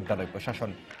বিশ্ববিদ্যালয় প্রশাসন।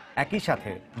 একই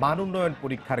সাথে মান উন্নয়ন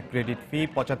পরীক্ষার ক্রেডিট ফি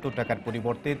 75 টাকার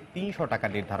পরিবর্তে 300 টাকা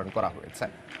নির্ধারণ করা হয়েছে।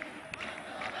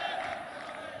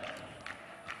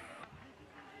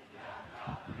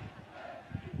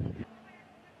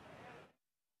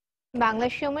 বাংলা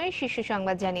সময়ের শীর্ষ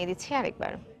সংবাদ জানিয়ে দিচ্ছি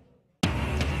আরেকবার।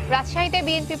 রাজশাহীতে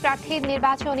বিএনপি প্রার্থীর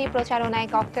নির্বাচনী প্রচারণায়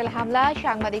ককটেল হামলা,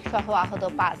 সাংবাদিক সহ আহত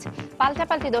 5।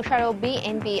 পাল্টাপাল্টি দোষারোপ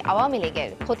বিএনপি আওয়ামী লীগের,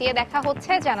 খতিয়ে দেখা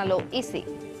হচ্ছে জানালো ইসি।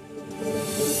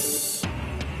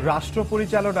 রাষ্ট্র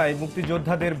পরিচালনায়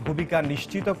মুক্তিযোদ্ধাদের ভূমিকা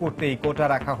নিশ্চিত করতেই কোটা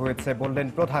রাখা হয়েছে বললেন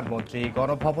প্রধানমন্ত্রী।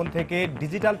 গণভবন থেকে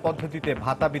ডিজিটাল পদ্ধতিতে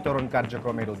ভাতা বিতরণ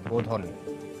কার্যক্রমের উদ্বোধন।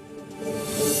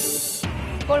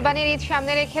 কোরবানির ঈদ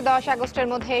সামনে রেখে 10 আগস্টের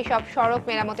মধ্যে সব সড়ক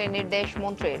মেরামতের নির্দেশ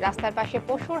মন্ত্রীর। রাস্তার পাশে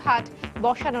পশুর হাট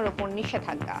বসানোর উপর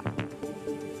নিষেধাজ্ঞা।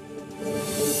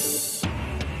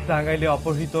 টাঙ্গাইলে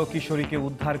অপহৃত কিশোরীকে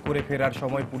উদ্ধার করে ফেরার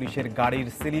সময় পুলিশের গাড়ির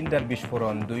সিলিন্ডার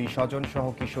বিস্ফোরণ, 2 স্বজন সহ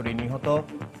কিশোরী নিহত,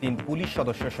 3 পুলিশ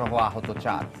সদস্য সহ আহত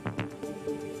 4।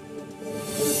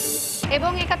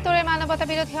 এবং 71-এর মানবতা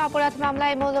বিরোধী অপরাধ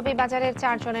মামলায় মৌলভীবাজারের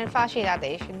 4 জনের ফাঁসির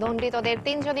আদেশ। দণ্ডিতদের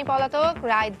 3 জনই পলাতক,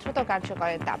 রায় দ্রুত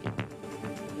কার্যকরের দাবি।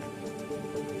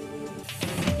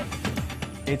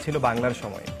 এই ছিল বাংলার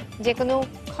সময়। যে কোনো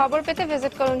খবর পেতে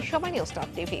ভিজিট করুন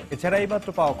সময়.tv। এছাড়া এইমাত্র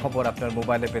পাওয়া খবর আপনার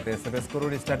মোবাইলে পেতে SMS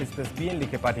করুন *BN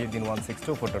লিখে পাঠিয়ে দিন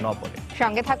 16249।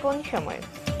 সঙ্গে থাকুন সময়।